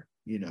together,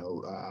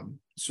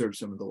 serve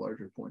some of the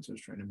larger points I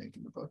was trying to make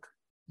in the book.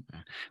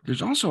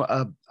 There's also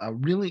a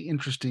really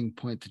interesting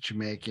point that you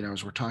make,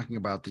 as we're talking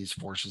about these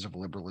forces of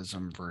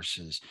liberalism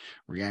versus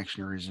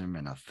reactionarism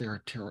and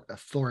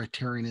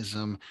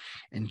authoritarianism,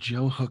 and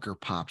Joe Hooker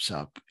pops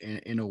up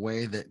in a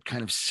way that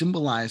kind of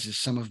symbolizes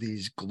some of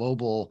these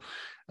global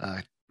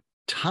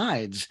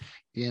tides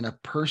in a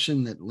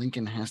person that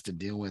Lincoln has to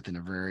deal with in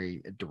a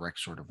very direct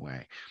sort of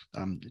way.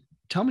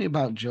 Tell me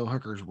about Joe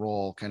Hooker's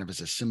role kind of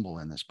as a symbol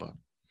in this book.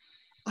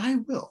 I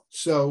will.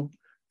 So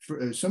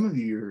for some of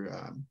your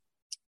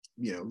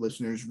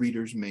listeners,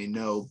 readers may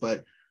know,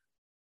 but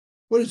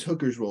what is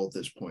Hooker's role at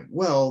this point?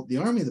 Well, the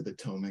Army of the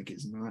Potomac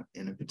is not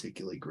in a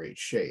particularly great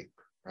shape,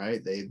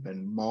 right? They've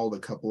been mauled a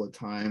couple of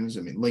times.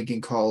 I mean,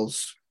 Lincoln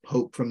calls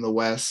hope from the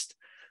West.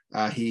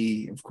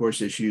 He, of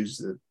course, issues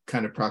the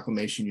kind of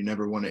proclamation you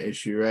never want to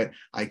issue, right?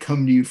 I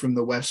come to you from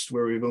the West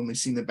where we've only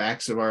seen the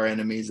backs of our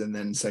enemies, and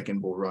then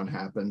Second Bull Run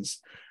happens.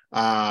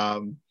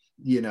 The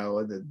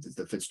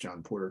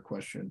Fitz-John Porter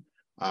question.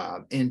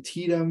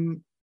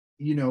 Antietam,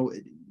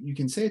 you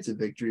can say it's a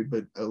victory,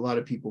 but a lot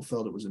of people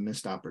felt it was a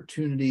missed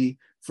opportunity.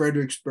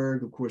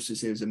 Fredericksburg, of course, they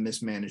say it was a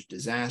mismanaged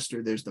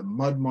disaster. There's the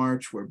Mud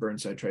March where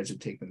Burnside tries to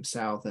take them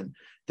south, and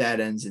that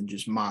ends in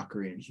just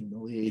mockery and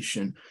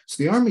humiliation.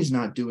 So the Army's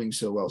not doing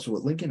so well. So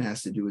what Lincoln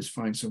has to do is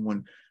find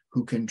someone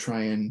who can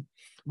try and,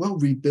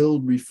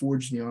 rebuild,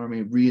 reforge the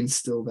Army,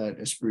 reinstill that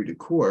esprit de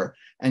corps.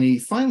 And he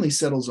finally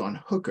settles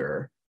on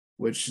Hooker,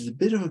 which is a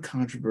bit of a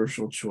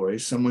controversial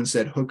choice. Someone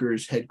said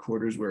Hooker's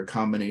headquarters were a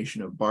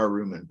combination of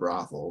barroom and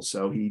brothel.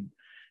 So he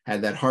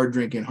had that hard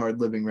drinking, hard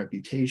living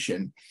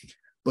reputation.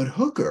 But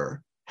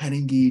Hooker had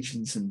engaged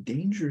in some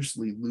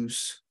dangerously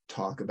loose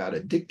talk about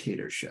a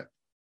dictatorship,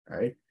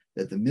 right?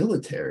 That the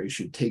military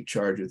should take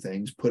charge of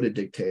things, put a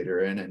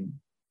dictator in, and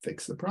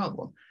fix the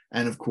problem.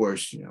 And of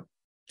course,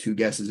 two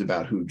guesses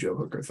about who Joe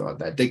Hooker thought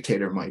that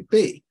dictator might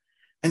be.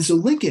 And so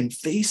Lincoln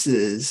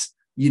faces,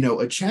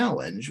 a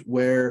challenge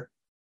where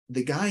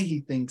the guy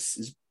he thinks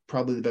is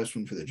probably the best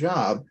one for the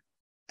job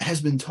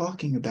has been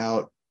talking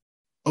about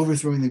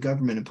overthrowing the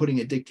government and putting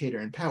a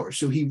dictator in power.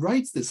 So he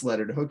writes this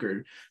letter to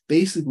Hooker,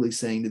 basically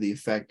saying to the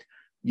effect,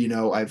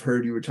 I've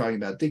heard you were talking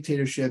about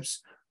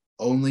dictatorships.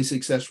 Only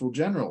successful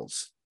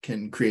generals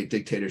can create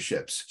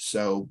dictatorships.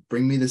 So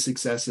bring me the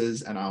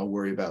successes and I'll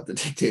worry about the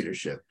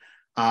dictatorship.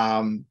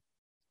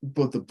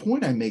 But the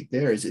point I make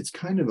there is it's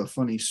kind of a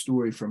funny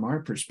story from our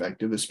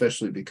perspective,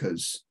 especially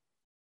because,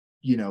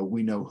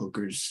 we know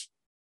Hooker's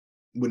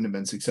wouldn't have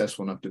been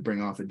successful enough to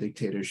bring off a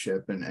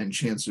dictatorship, and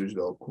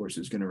Chancellorsville, of course,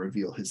 is going to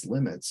reveal his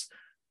limits.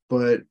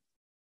 But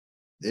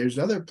there's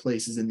other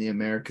places in the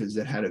Americas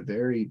that had a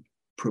very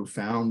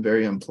profound,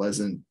 very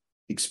unpleasant,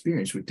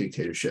 experience with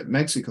dictatorship,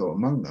 Mexico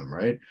among them,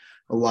 right?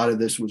 A lot of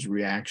this was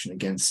reaction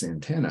against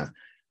Santana.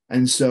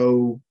 And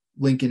so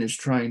Lincoln is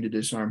trying to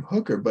disarm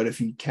Hooker, but if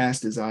he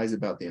cast his eyes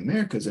about the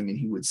Americas, I mean,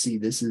 he would see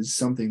this is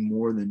something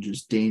more than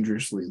just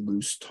dangerously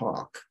loose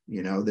talk.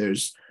 You know,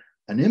 there's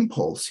an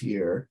impulse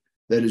here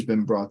that has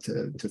been brought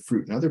to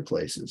fruit in other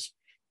places.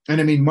 And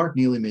I mean, Mark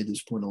Neely made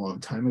this point a long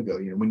time ago.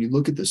 You know, when you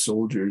look at the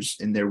soldiers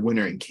in their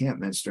winter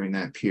encampments during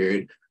that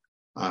period,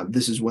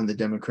 this is when the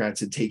Democrats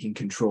had taken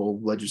control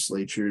of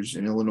legislatures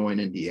in Illinois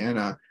and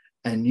Indiana.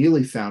 And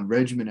Neely found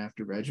regiment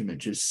after regiment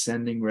just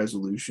sending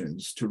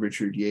resolutions to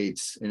Richard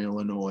Yates in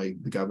Illinois,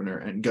 the governor,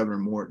 and Governor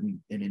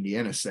Morton in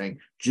Indiana saying,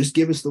 just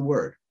give us the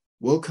word.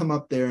 We'll come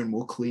up there and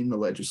we'll clean the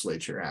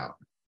legislature out.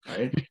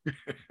 Right.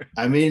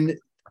 I mean,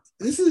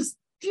 this is,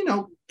 you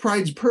know,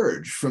 Pride's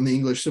Purge from the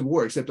English Civil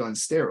War, except on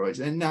steroids.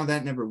 And now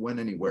that never went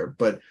anywhere.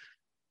 But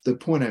the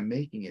point I'm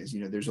making is,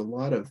 you know, there's a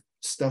lot of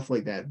stuff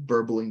like that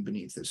burbling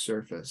beneath the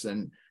surface.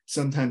 And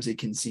sometimes it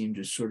can seem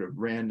just sort of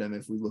random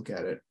if we look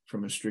at it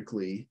from a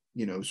strictly,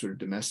 you know, sort of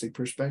domestic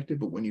perspective.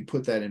 But when you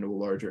put that into a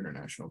larger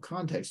international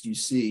context, you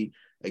see,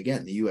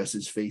 again, the US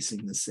is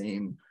facing the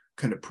same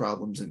kind of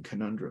problems and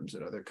conundrums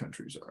that other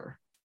countries are.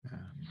 Yeah.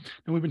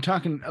 And we've been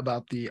talking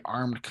about the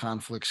armed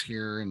conflicts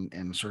here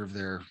and sort of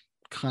their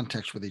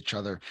context with each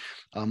other.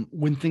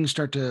 When things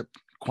start to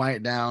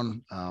quiet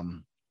down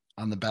on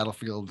the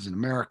battlefields in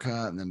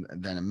America and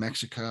then in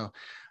Mexico,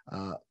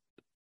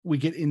 we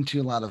get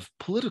into a lot of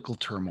political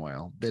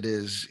turmoil that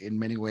is in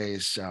many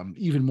ways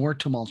even more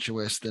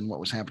tumultuous than what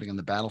was happening on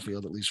the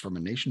battlefield, at least from a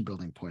nation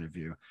building point of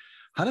view.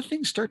 How do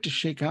things start to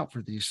shake out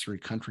for these three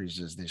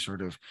countries as they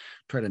sort of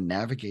try to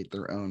navigate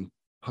their own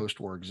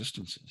post-war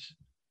existences?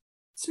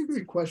 It's a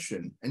great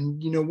question.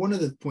 And, you know, one of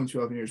the points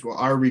we often hear is, well,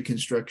 our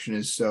Reconstruction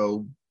is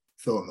so,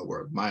 fill in the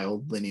word,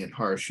 mild, lenient,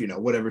 harsh, you know,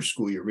 whatever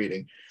school you're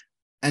reading.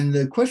 And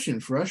the question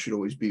for us should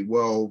always be,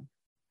 well,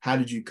 how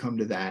did you come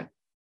to that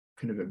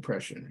kind of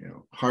impression? You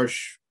know,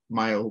 harsh,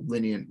 mild,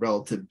 lenient,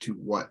 relative to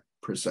what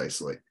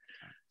precisely?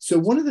 So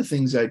one of the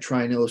things I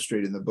try and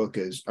illustrate in the book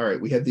is, all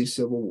right, we have these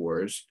civil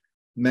wars.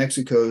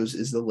 Mexico's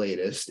is the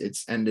latest.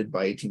 It's ended by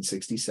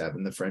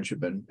 1867. The French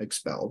have been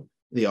expelled.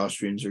 The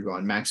Austrians are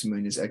gone.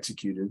 Maximilian is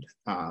executed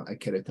at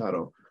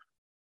Querétaro.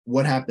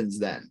 What happens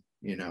then?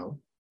 You know,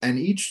 and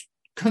each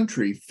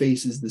country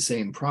faces the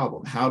same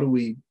problem. How do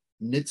we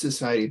knit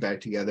society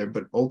back together,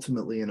 but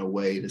ultimately in a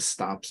way to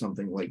stop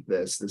something like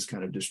this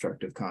kind of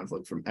destructive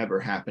conflict from ever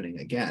happening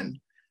again?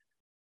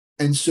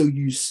 And so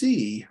you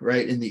see,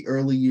 right, in the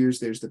early years,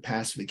 there's the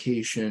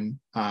pacification,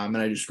 and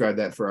I described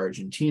that for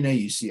Argentina.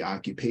 You see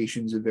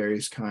occupations of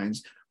various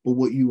kinds. But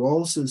what you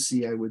also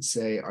see, I would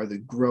say, are the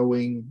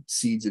growing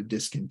seeds of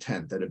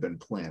discontent that have been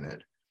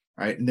planted,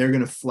 right? And they're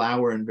going to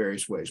flower in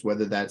various ways,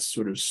 whether that's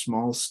sort of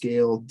small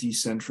scale,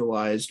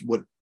 decentralized,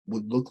 what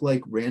would look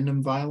like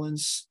random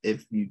violence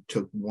if you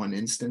took one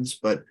instance,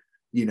 but,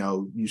 you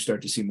know, you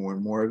start to see more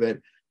and more of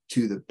it,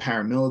 to the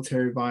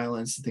paramilitary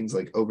violence, things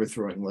like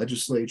overthrowing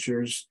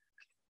legislatures.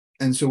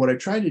 And so what I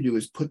tried to do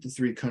is put the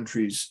three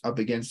countries up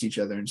against each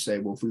other and say,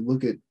 well, if we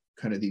look at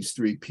kind of these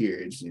three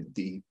periods, you know,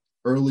 the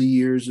early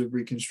years of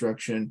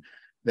Reconstruction,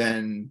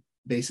 then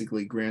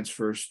basically Grant's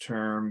first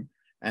term,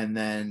 and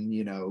then,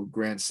 you know,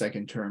 Grant's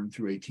second term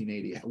through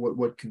 1880.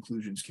 What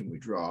conclusions can we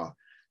draw?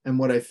 And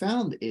what I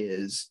found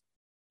is,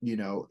 you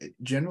know,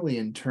 generally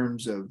in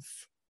terms of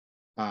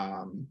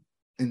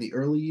in the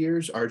early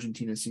years,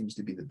 Argentina seems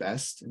to be the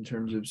best in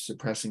terms of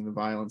suppressing the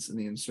violence and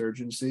the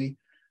insurgency.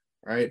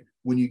 Right.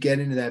 When you get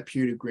into that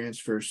period of Grant's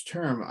first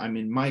term, I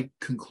mean, my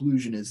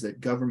conclusion is that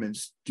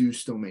governments do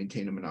still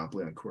maintain a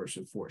monopoly on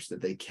coercive force,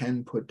 that they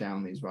can put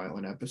down these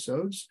violent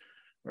episodes.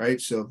 Right.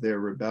 So if there are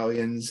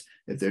rebellions,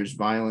 if there's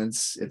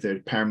violence, if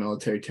there's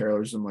paramilitary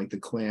terrorism like the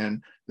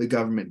Klan, the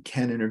government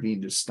can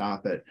intervene to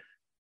stop it.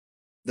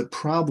 The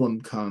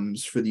problem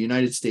comes for the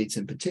United States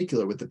in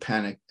particular with the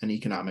panic, an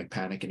economic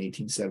panic in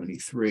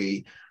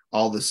 1873.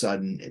 All of a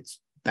sudden, it's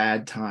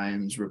bad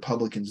times,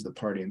 Republicans, the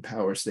party in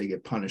power, so they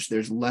get punished.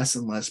 There's less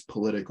and less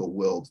political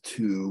will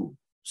to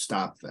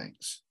stop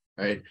things,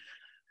 right?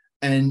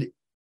 And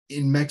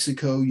in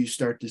Mexico, you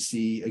start to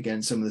see,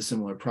 again, some of the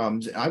similar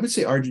problems. I would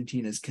say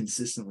Argentina is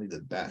consistently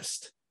the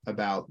best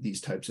about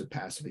these types of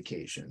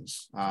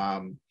pacifications.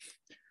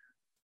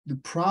 The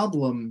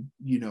problem,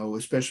 you know,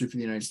 especially for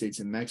the United States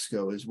and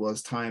Mexico, is, well,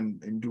 as time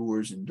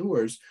endures,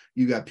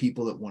 you got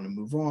people that want to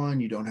move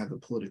on. You don't have the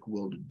political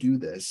will to do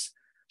this.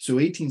 So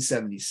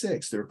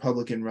 1876, the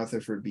Republican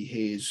Rutherford B.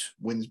 Hayes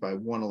wins by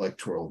one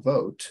electoral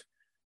vote.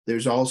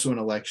 There's also an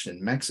election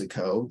in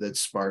Mexico that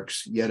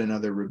sparks yet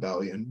another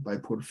rebellion by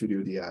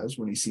Porfirio Diaz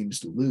when he seems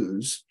to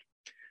lose.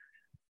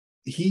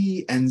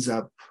 He ends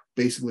up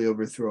basically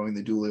overthrowing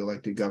the duly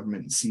elected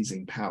government and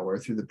seizing power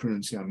through the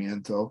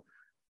pronunciamiento.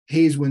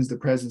 Hayes wins the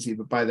presidency,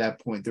 but by that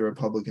point, the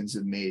Republicans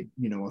have made,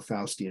 you know, a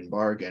Faustian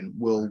bargain.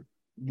 We'll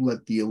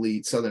let the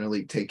elite, Southern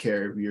elite, take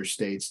care of your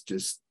states.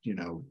 Just, you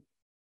know,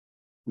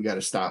 we got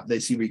to stop. They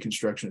see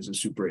Reconstruction as a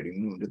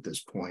superating wound at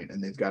this point,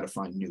 and they've got to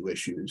find new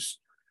issues.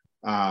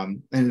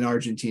 And in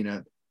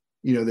Argentina,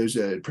 There's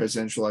a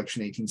presidential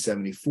election in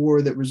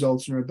 1874 that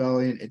results in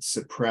rebellion. It's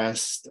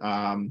suppressed.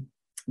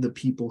 The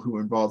people who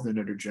are involved in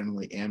it are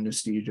generally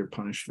amnestied or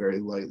punished very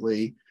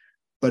lightly.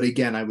 But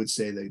again, I would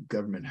say the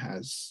government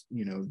has,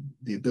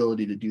 the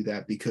ability to do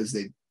that because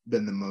they've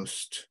been the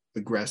most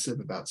aggressive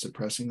about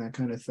suppressing that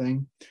kind of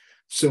thing.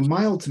 So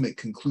my ultimate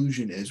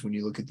conclusion is, when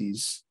you look at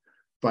these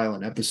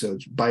violent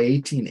episodes, by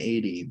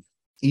 1880,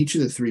 each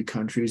of the three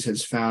countries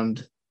has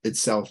found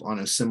itself on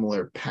a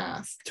similar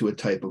path to a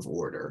type of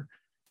order,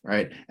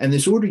 right? And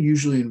this order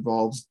usually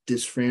involves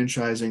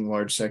disfranchising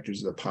large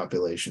sectors of the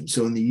population.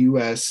 So in the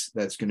US,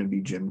 that's going to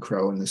be Jim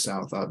Crow. In the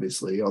South,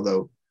 obviously,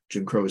 although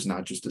Jim Crow is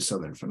not just a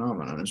Southern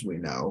phenomenon, as we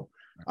know.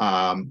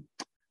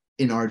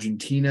 In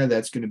Argentina,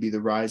 that's going to be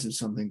the rise of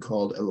something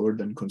called El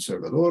Orden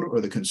Conservador,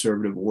 or the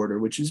conservative order,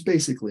 which is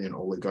basically an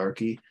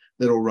oligarchy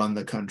that'll run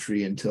the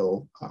country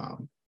until,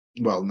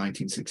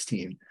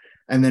 1916.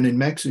 And then in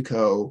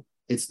Mexico,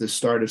 it's the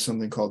start of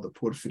something called the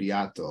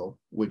Porfiriato,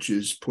 which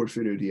is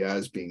Porfirio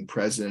Diaz being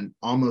president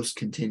almost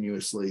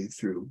continuously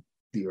through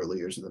the early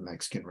years of the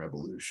Mexican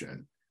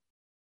Revolution.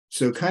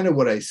 So kind of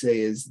what I say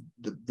is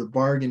the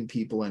bargain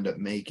people end up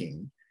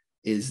making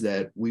is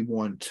that we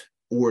want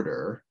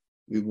order,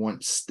 we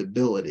want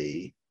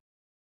stability,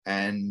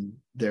 and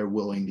they're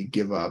willing to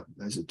give up,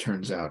 as it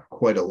turns out,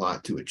 quite a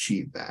lot to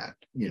achieve that,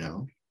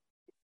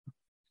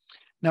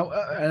 Now,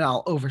 and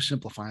I'll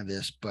oversimplify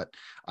this, but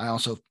I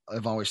also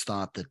have always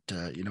thought that,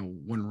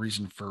 one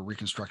reason for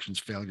Reconstruction's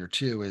failure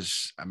too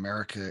is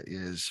America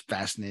is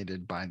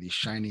fascinated by the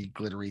shiny,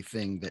 glittery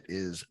thing that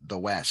is the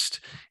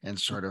West, and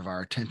sort of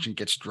our attention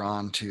gets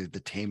drawn to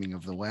the taming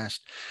of the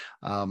West.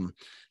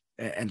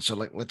 And so,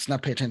 let's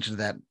not pay attention to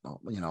that,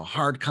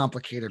 hard,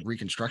 complicated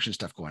Reconstruction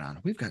stuff going on.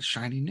 We've got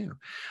shiny new.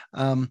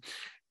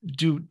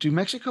 Do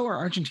Mexico or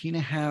Argentina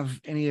have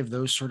any of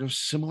those sort of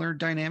similar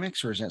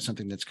dynamics, or is that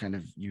something that's kind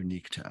of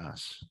unique to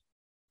us?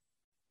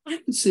 I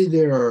would say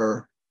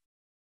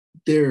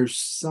there's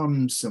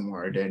some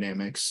similar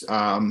dynamics.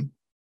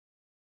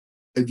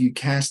 If you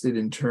cast it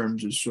in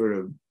terms of sort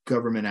of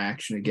government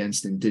action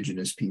against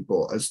indigenous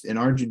people, as in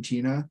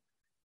Argentina,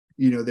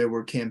 there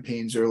were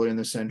campaigns earlier in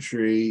the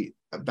century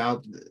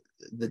about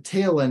the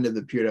tail end of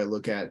the period I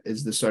look at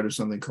is the start of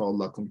something called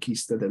La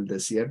Conquista del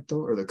Desierto,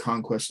 or the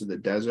conquest of the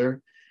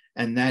desert.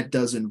 And that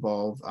does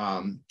involve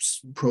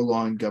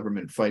prolonged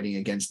government fighting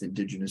against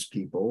indigenous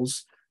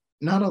peoples,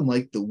 not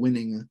unlike the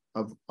winning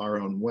of our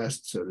own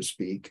West, so to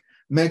speak.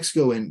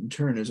 Mexico, in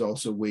turn, is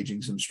also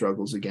waging some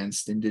struggles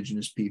against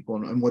indigenous people.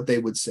 And what they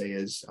would say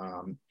is,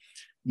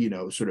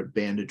 sort of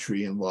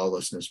banditry and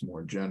lawlessness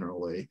more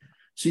generally.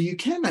 So you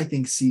can, I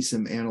think, see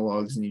some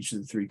analogs in each of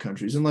the three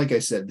countries. And like I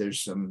said,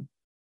 there's some,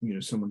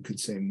 someone could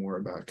say more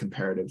about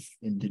comparative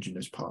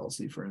indigenous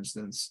policy, for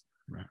instance.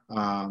 Right.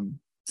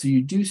 So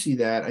you do see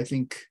that. I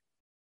think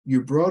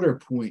your broader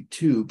point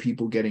too,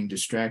 people getting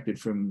distracted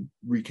from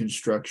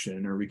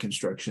Reconstruction or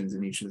reconstructions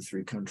in each of the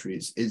three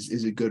countries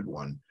is a good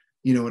one.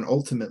 And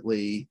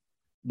ultimately,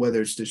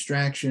 whether it's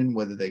distraction,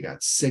 whether they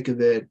got sick of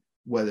it,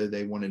 whether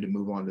they wanted to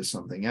move on to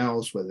something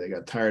else, whether they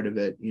got tired of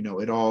it,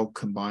 it all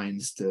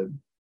combines to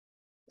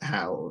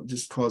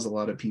just cause a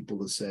lot of people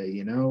to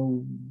say,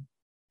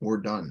 we're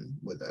done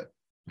with it.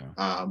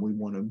 Yeah. We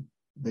want to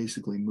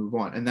basically move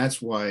on. And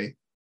that's why,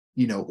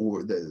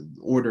 or the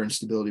order and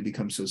stability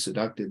becomes so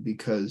seductive,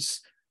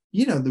 because,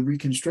 the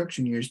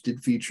Reconstruction years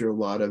did feature a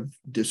lot of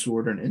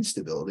disorder and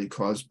instability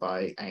caused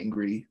by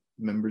angry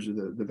members of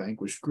the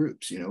vanquished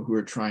groups, who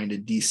are trying to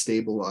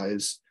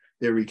destabilize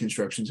their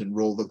reconstructions and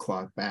roll the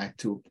clock back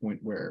to a point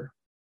where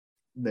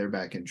they're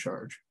back in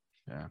charge.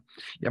 Yeah.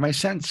 My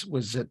sense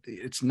was that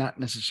it's not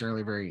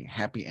necessarily a very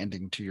happy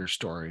ending to your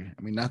story.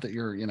 I mean, not that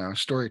you're,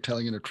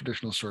 storytelling in a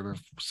traditional sort of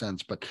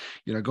sense, but,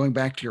 going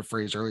back to your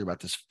phrase earlier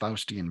about this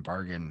Faustian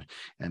bargain,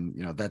 and,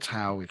 that's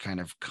how we kind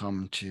of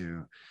come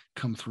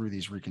through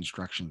these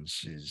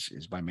reconstructions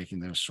is by making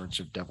those sorts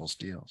of devil's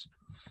deals.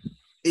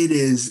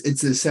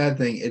 It's a sad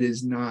thing. It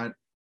is not.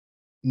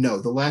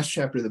 No, the last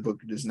chapter of the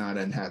book does not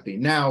end happy.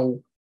 Now,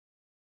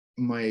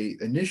 my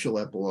initial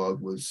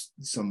epilogue was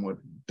somewhat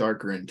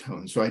darker in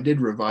tone, so I did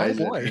revise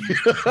it.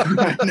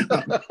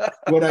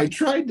 What I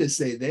tried to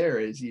say there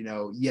is,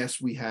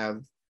 yes, we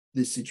have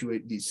this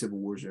situation, these civil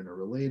wars are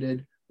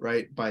interrelated,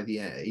 right? By the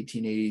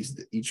 1880s,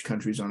 each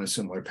country's on a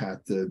similar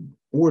path to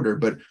order,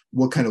 but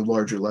what kind of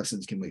larger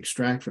lessons can we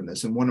extract from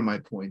this? And one of my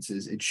points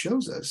is it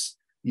shows us,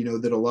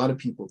 that a lot of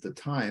people at the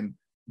time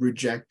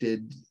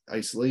rejected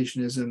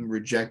isolationism,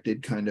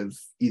 rejected kind of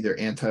either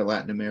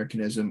anti-Latin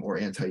Americanism or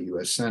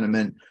anti-US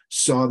sentiment,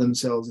 saw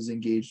themselves as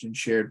engaged in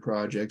shared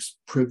projects,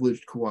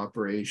 privileged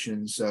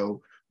cooperation.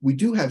 So we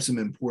do have some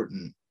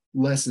important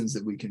lessons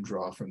that we can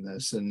draw from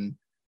this. And,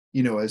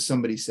 as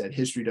somebody said,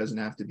 history doesn't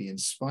have to be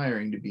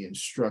inspiring to be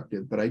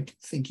instructive, but I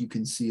think you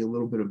can see a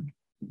little bit of,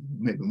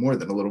 maybe more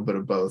than a little bit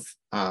of both,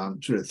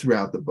 sort of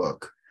throughout the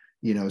book.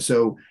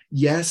 So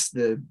yes,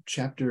 the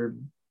chapter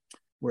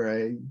where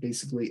I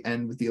basically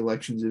end with the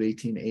elections of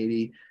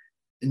 1880.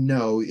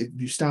 No, if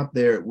you stop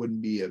there, it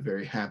wouldn't be a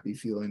very happy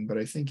feeling. But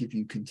I think if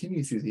you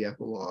continue through the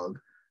epilogue,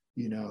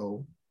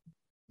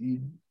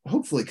 you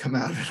hopefully come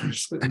out of it on a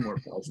slightly more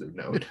positive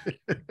note.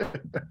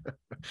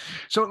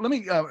 So let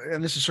me,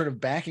 and this is sort of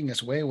backing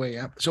us way, way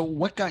up. So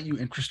what got you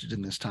interested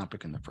in this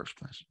topic in the first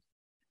place?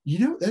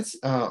 That's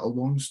a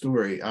long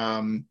story.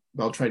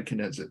 I'll try to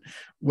condense it.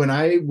 When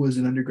I was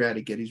an undergrad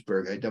at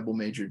Gettysburg, I double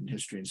majored in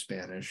history and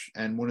Spanish,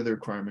 and one of the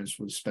requirements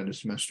was spend a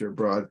semester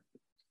abroad.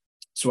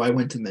 So I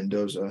went to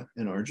Mendoza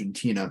in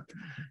Argentina,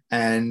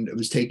 and I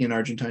was taking an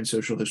Argentine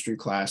social history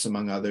class,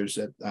 among others,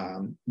 at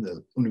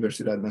the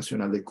Universidad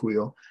Nacional de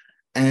Cuyo.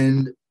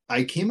 And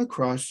I came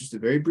across just a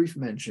very brief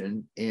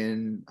mention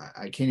in,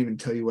 I can't even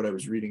tell you what I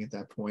was reading at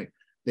that point.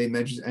 They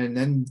mentioned, and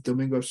then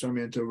Domingo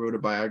Sarmiento wrote a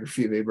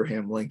biography of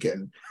Abraham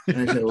Lincoln.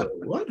 And I said,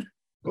 what?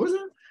 What was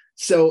that?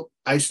 So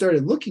I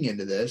started looking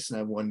into this, and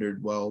I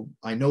wondered, well,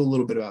 I know a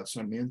little bit about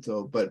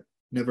Sarmiento, but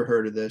never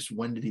heard of this.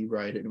 When did he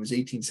write it? It was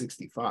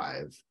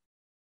 1865.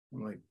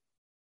 I'm like,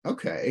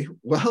 okay,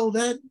 well,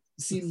 that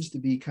seems to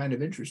be kind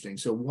of interesting.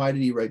 So why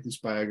did he write this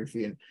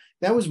biography? And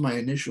that was my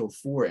initial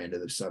foray into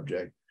the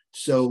subject.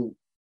 So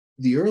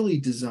the early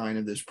design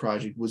of this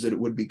project was that it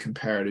would be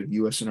comparative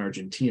US and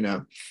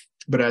Argentina.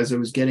 But as I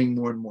was getting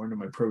more and more into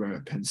my program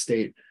at Penn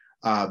State,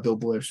 Bill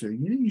Blair said,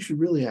 you should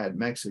really add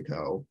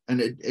Mexico. And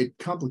it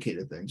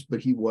complicated things,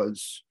 but he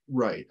was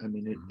right. I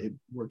mean, it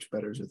works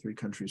better as a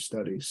 3-country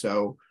study.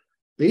 So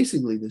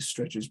basically, this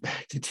stretches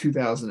back to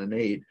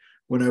 2008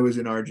 when I was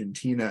in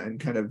Argentina, and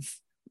kind of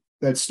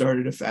that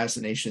started a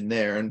fascination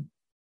there. And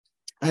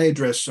I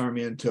addressed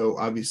Sarmiento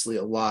obviously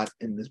a lot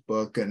in this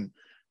book, and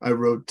I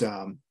wrote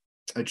a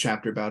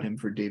chapter about him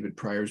for David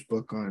Pryor's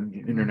book on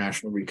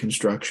international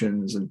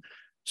reconstructions. And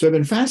so I've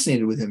been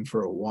fascinated with him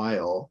for a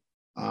while.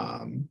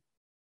 And,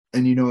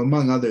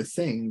 among other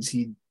things,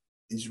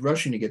 he's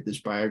rushing to get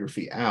this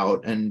biography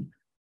out. And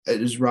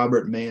as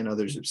Robert May and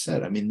others have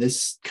said, I mean,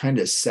 this kind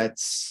of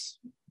sets,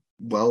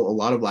 a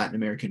lot of Latin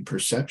American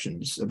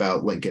perceptions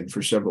about Lincoln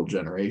for several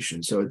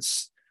generations. So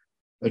it's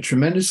a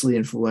tremendously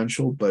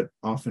influential, but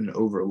often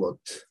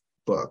overlooked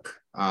book.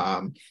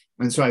 And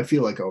so I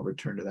feel like I'll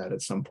return to that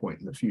at some point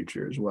in the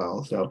future as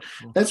well. So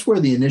that's where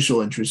the initial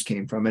interest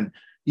came from. And,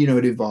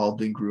 it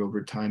evolved and grew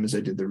over time as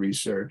I did the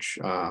research.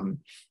 I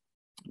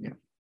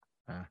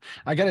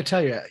got to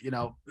tell you,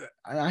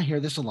 I hear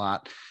this a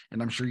lot,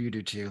 and I'm sure you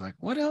do too. Like,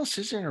 what else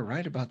is there to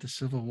write about the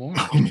Civil War?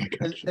 Oh my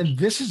gosh. And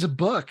this is a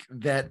book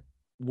that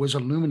was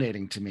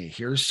illuminating to me.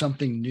 Here's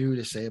something new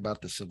to say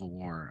about the Civil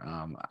War.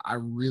 I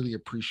really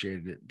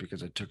appreciated it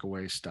because it took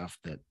away stuff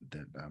that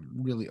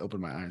really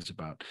opened my eyes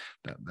about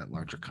that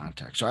larger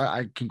context. So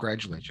I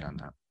congratulate you on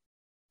that.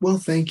 Well,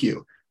 thank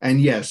you. And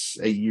yes,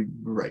 you're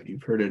right.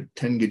 You've heard it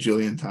 10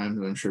 gajillion times,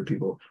 and I'm sure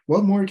people,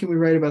 what more can we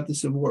write about the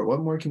Civil War? What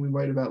more can we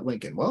write about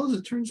Lincoln? Well, as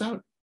it turns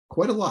out,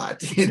 quite a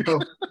lot, And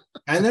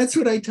that's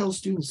what I tell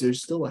students.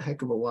 There's still a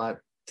heck of a lot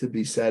to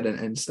be said,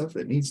 and stuff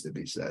that needs to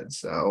be said.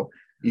 So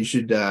you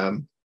should, my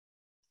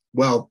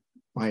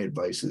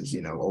advice is,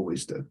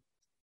 always to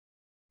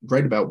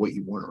write about what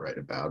you want to write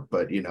about,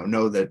 but,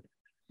 know that,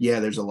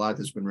 there's a lot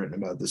that's been written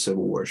about the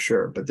Civil War,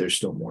 sure, but there's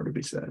still more to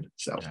be said.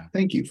 So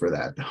Thank you for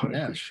that.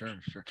 Yeah, sure.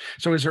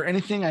 So is there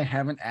anything I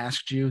haven't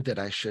asked you that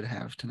I should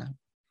have tonight?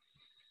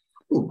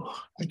 Ooh,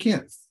 I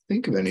can't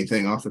think of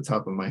anything off the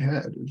top of my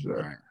head. All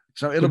right.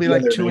 So it'll be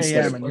like 2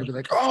 a.m. and you'll be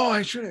like, oh,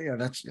 I should have. Yeah,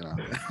 that's,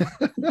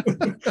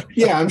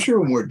 Yeah, I'm sure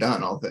when we're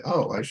done, I'll think,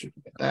 oh, I should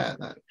get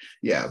that.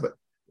 Yeah, but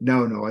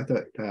no, I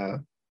thought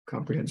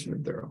comprehensive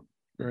and thorough.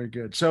 Very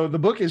good. So the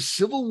book is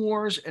Civil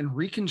Wars and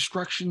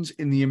Reconstructions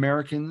in the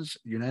Americans,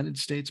 United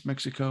States,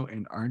 Mexico,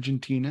 and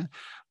Argentina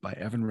by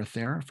Evan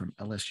Rothera from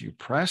LSU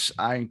Press.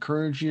 I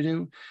encourage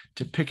you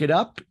to pick it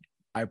up.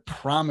 I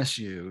promise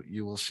you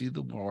will see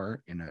the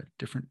war in a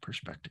different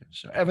perspective.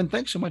 So Evan,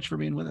 thanks so much for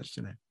being with us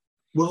today.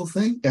 Well,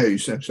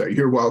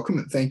 you're welcome.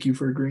 And thank you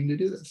for agreeing to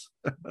do this.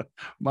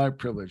 My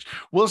privilege.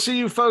 We'll see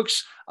you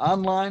folks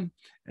online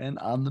and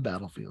on the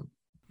battlefield.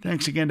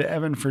 Thanks again to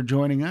Evan for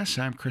joining us.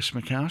 I'm Chris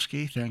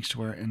Mikowski. Thanks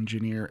to our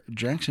engineer,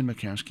 Jackson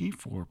Mikowski,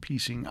 for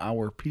piecing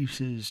our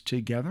pieces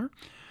together.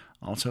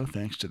 Also,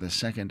 thanks to the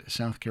 2nd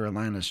South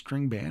Carolina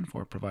String Band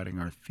for providing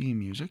our theme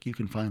music. You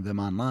can find them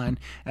online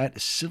at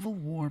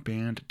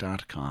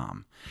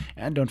civilwarband.com.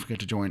 And don't forget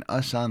to join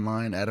us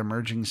online at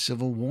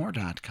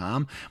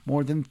emergingcivilwar.com.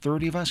 More than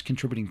 30 of us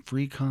contributing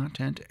free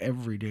content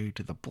every day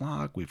to the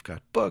blog. We've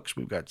got books,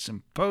 we've got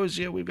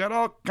symposia, we've got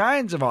all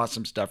kinds of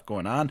awesome stuff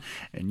going on.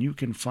 And you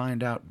can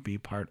find out, be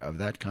part of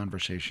that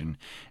conversation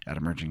at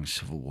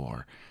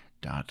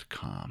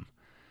emergingcivilwar.com.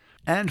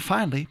 And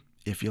finally,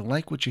 if you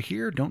like what you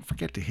hear, don't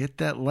forget to hit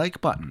that like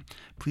button.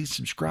 Please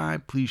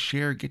subscribe, please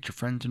share, get your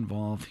friends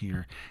involved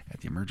here at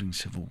the Emerging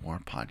Civil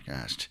War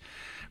Podcast.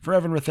 For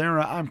Evan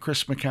Rothera, I'm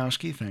Chris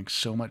Mikowski. Thanks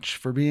so much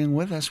for being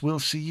with us. We'll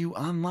see you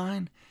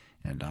online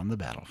and on the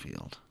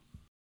battlefield.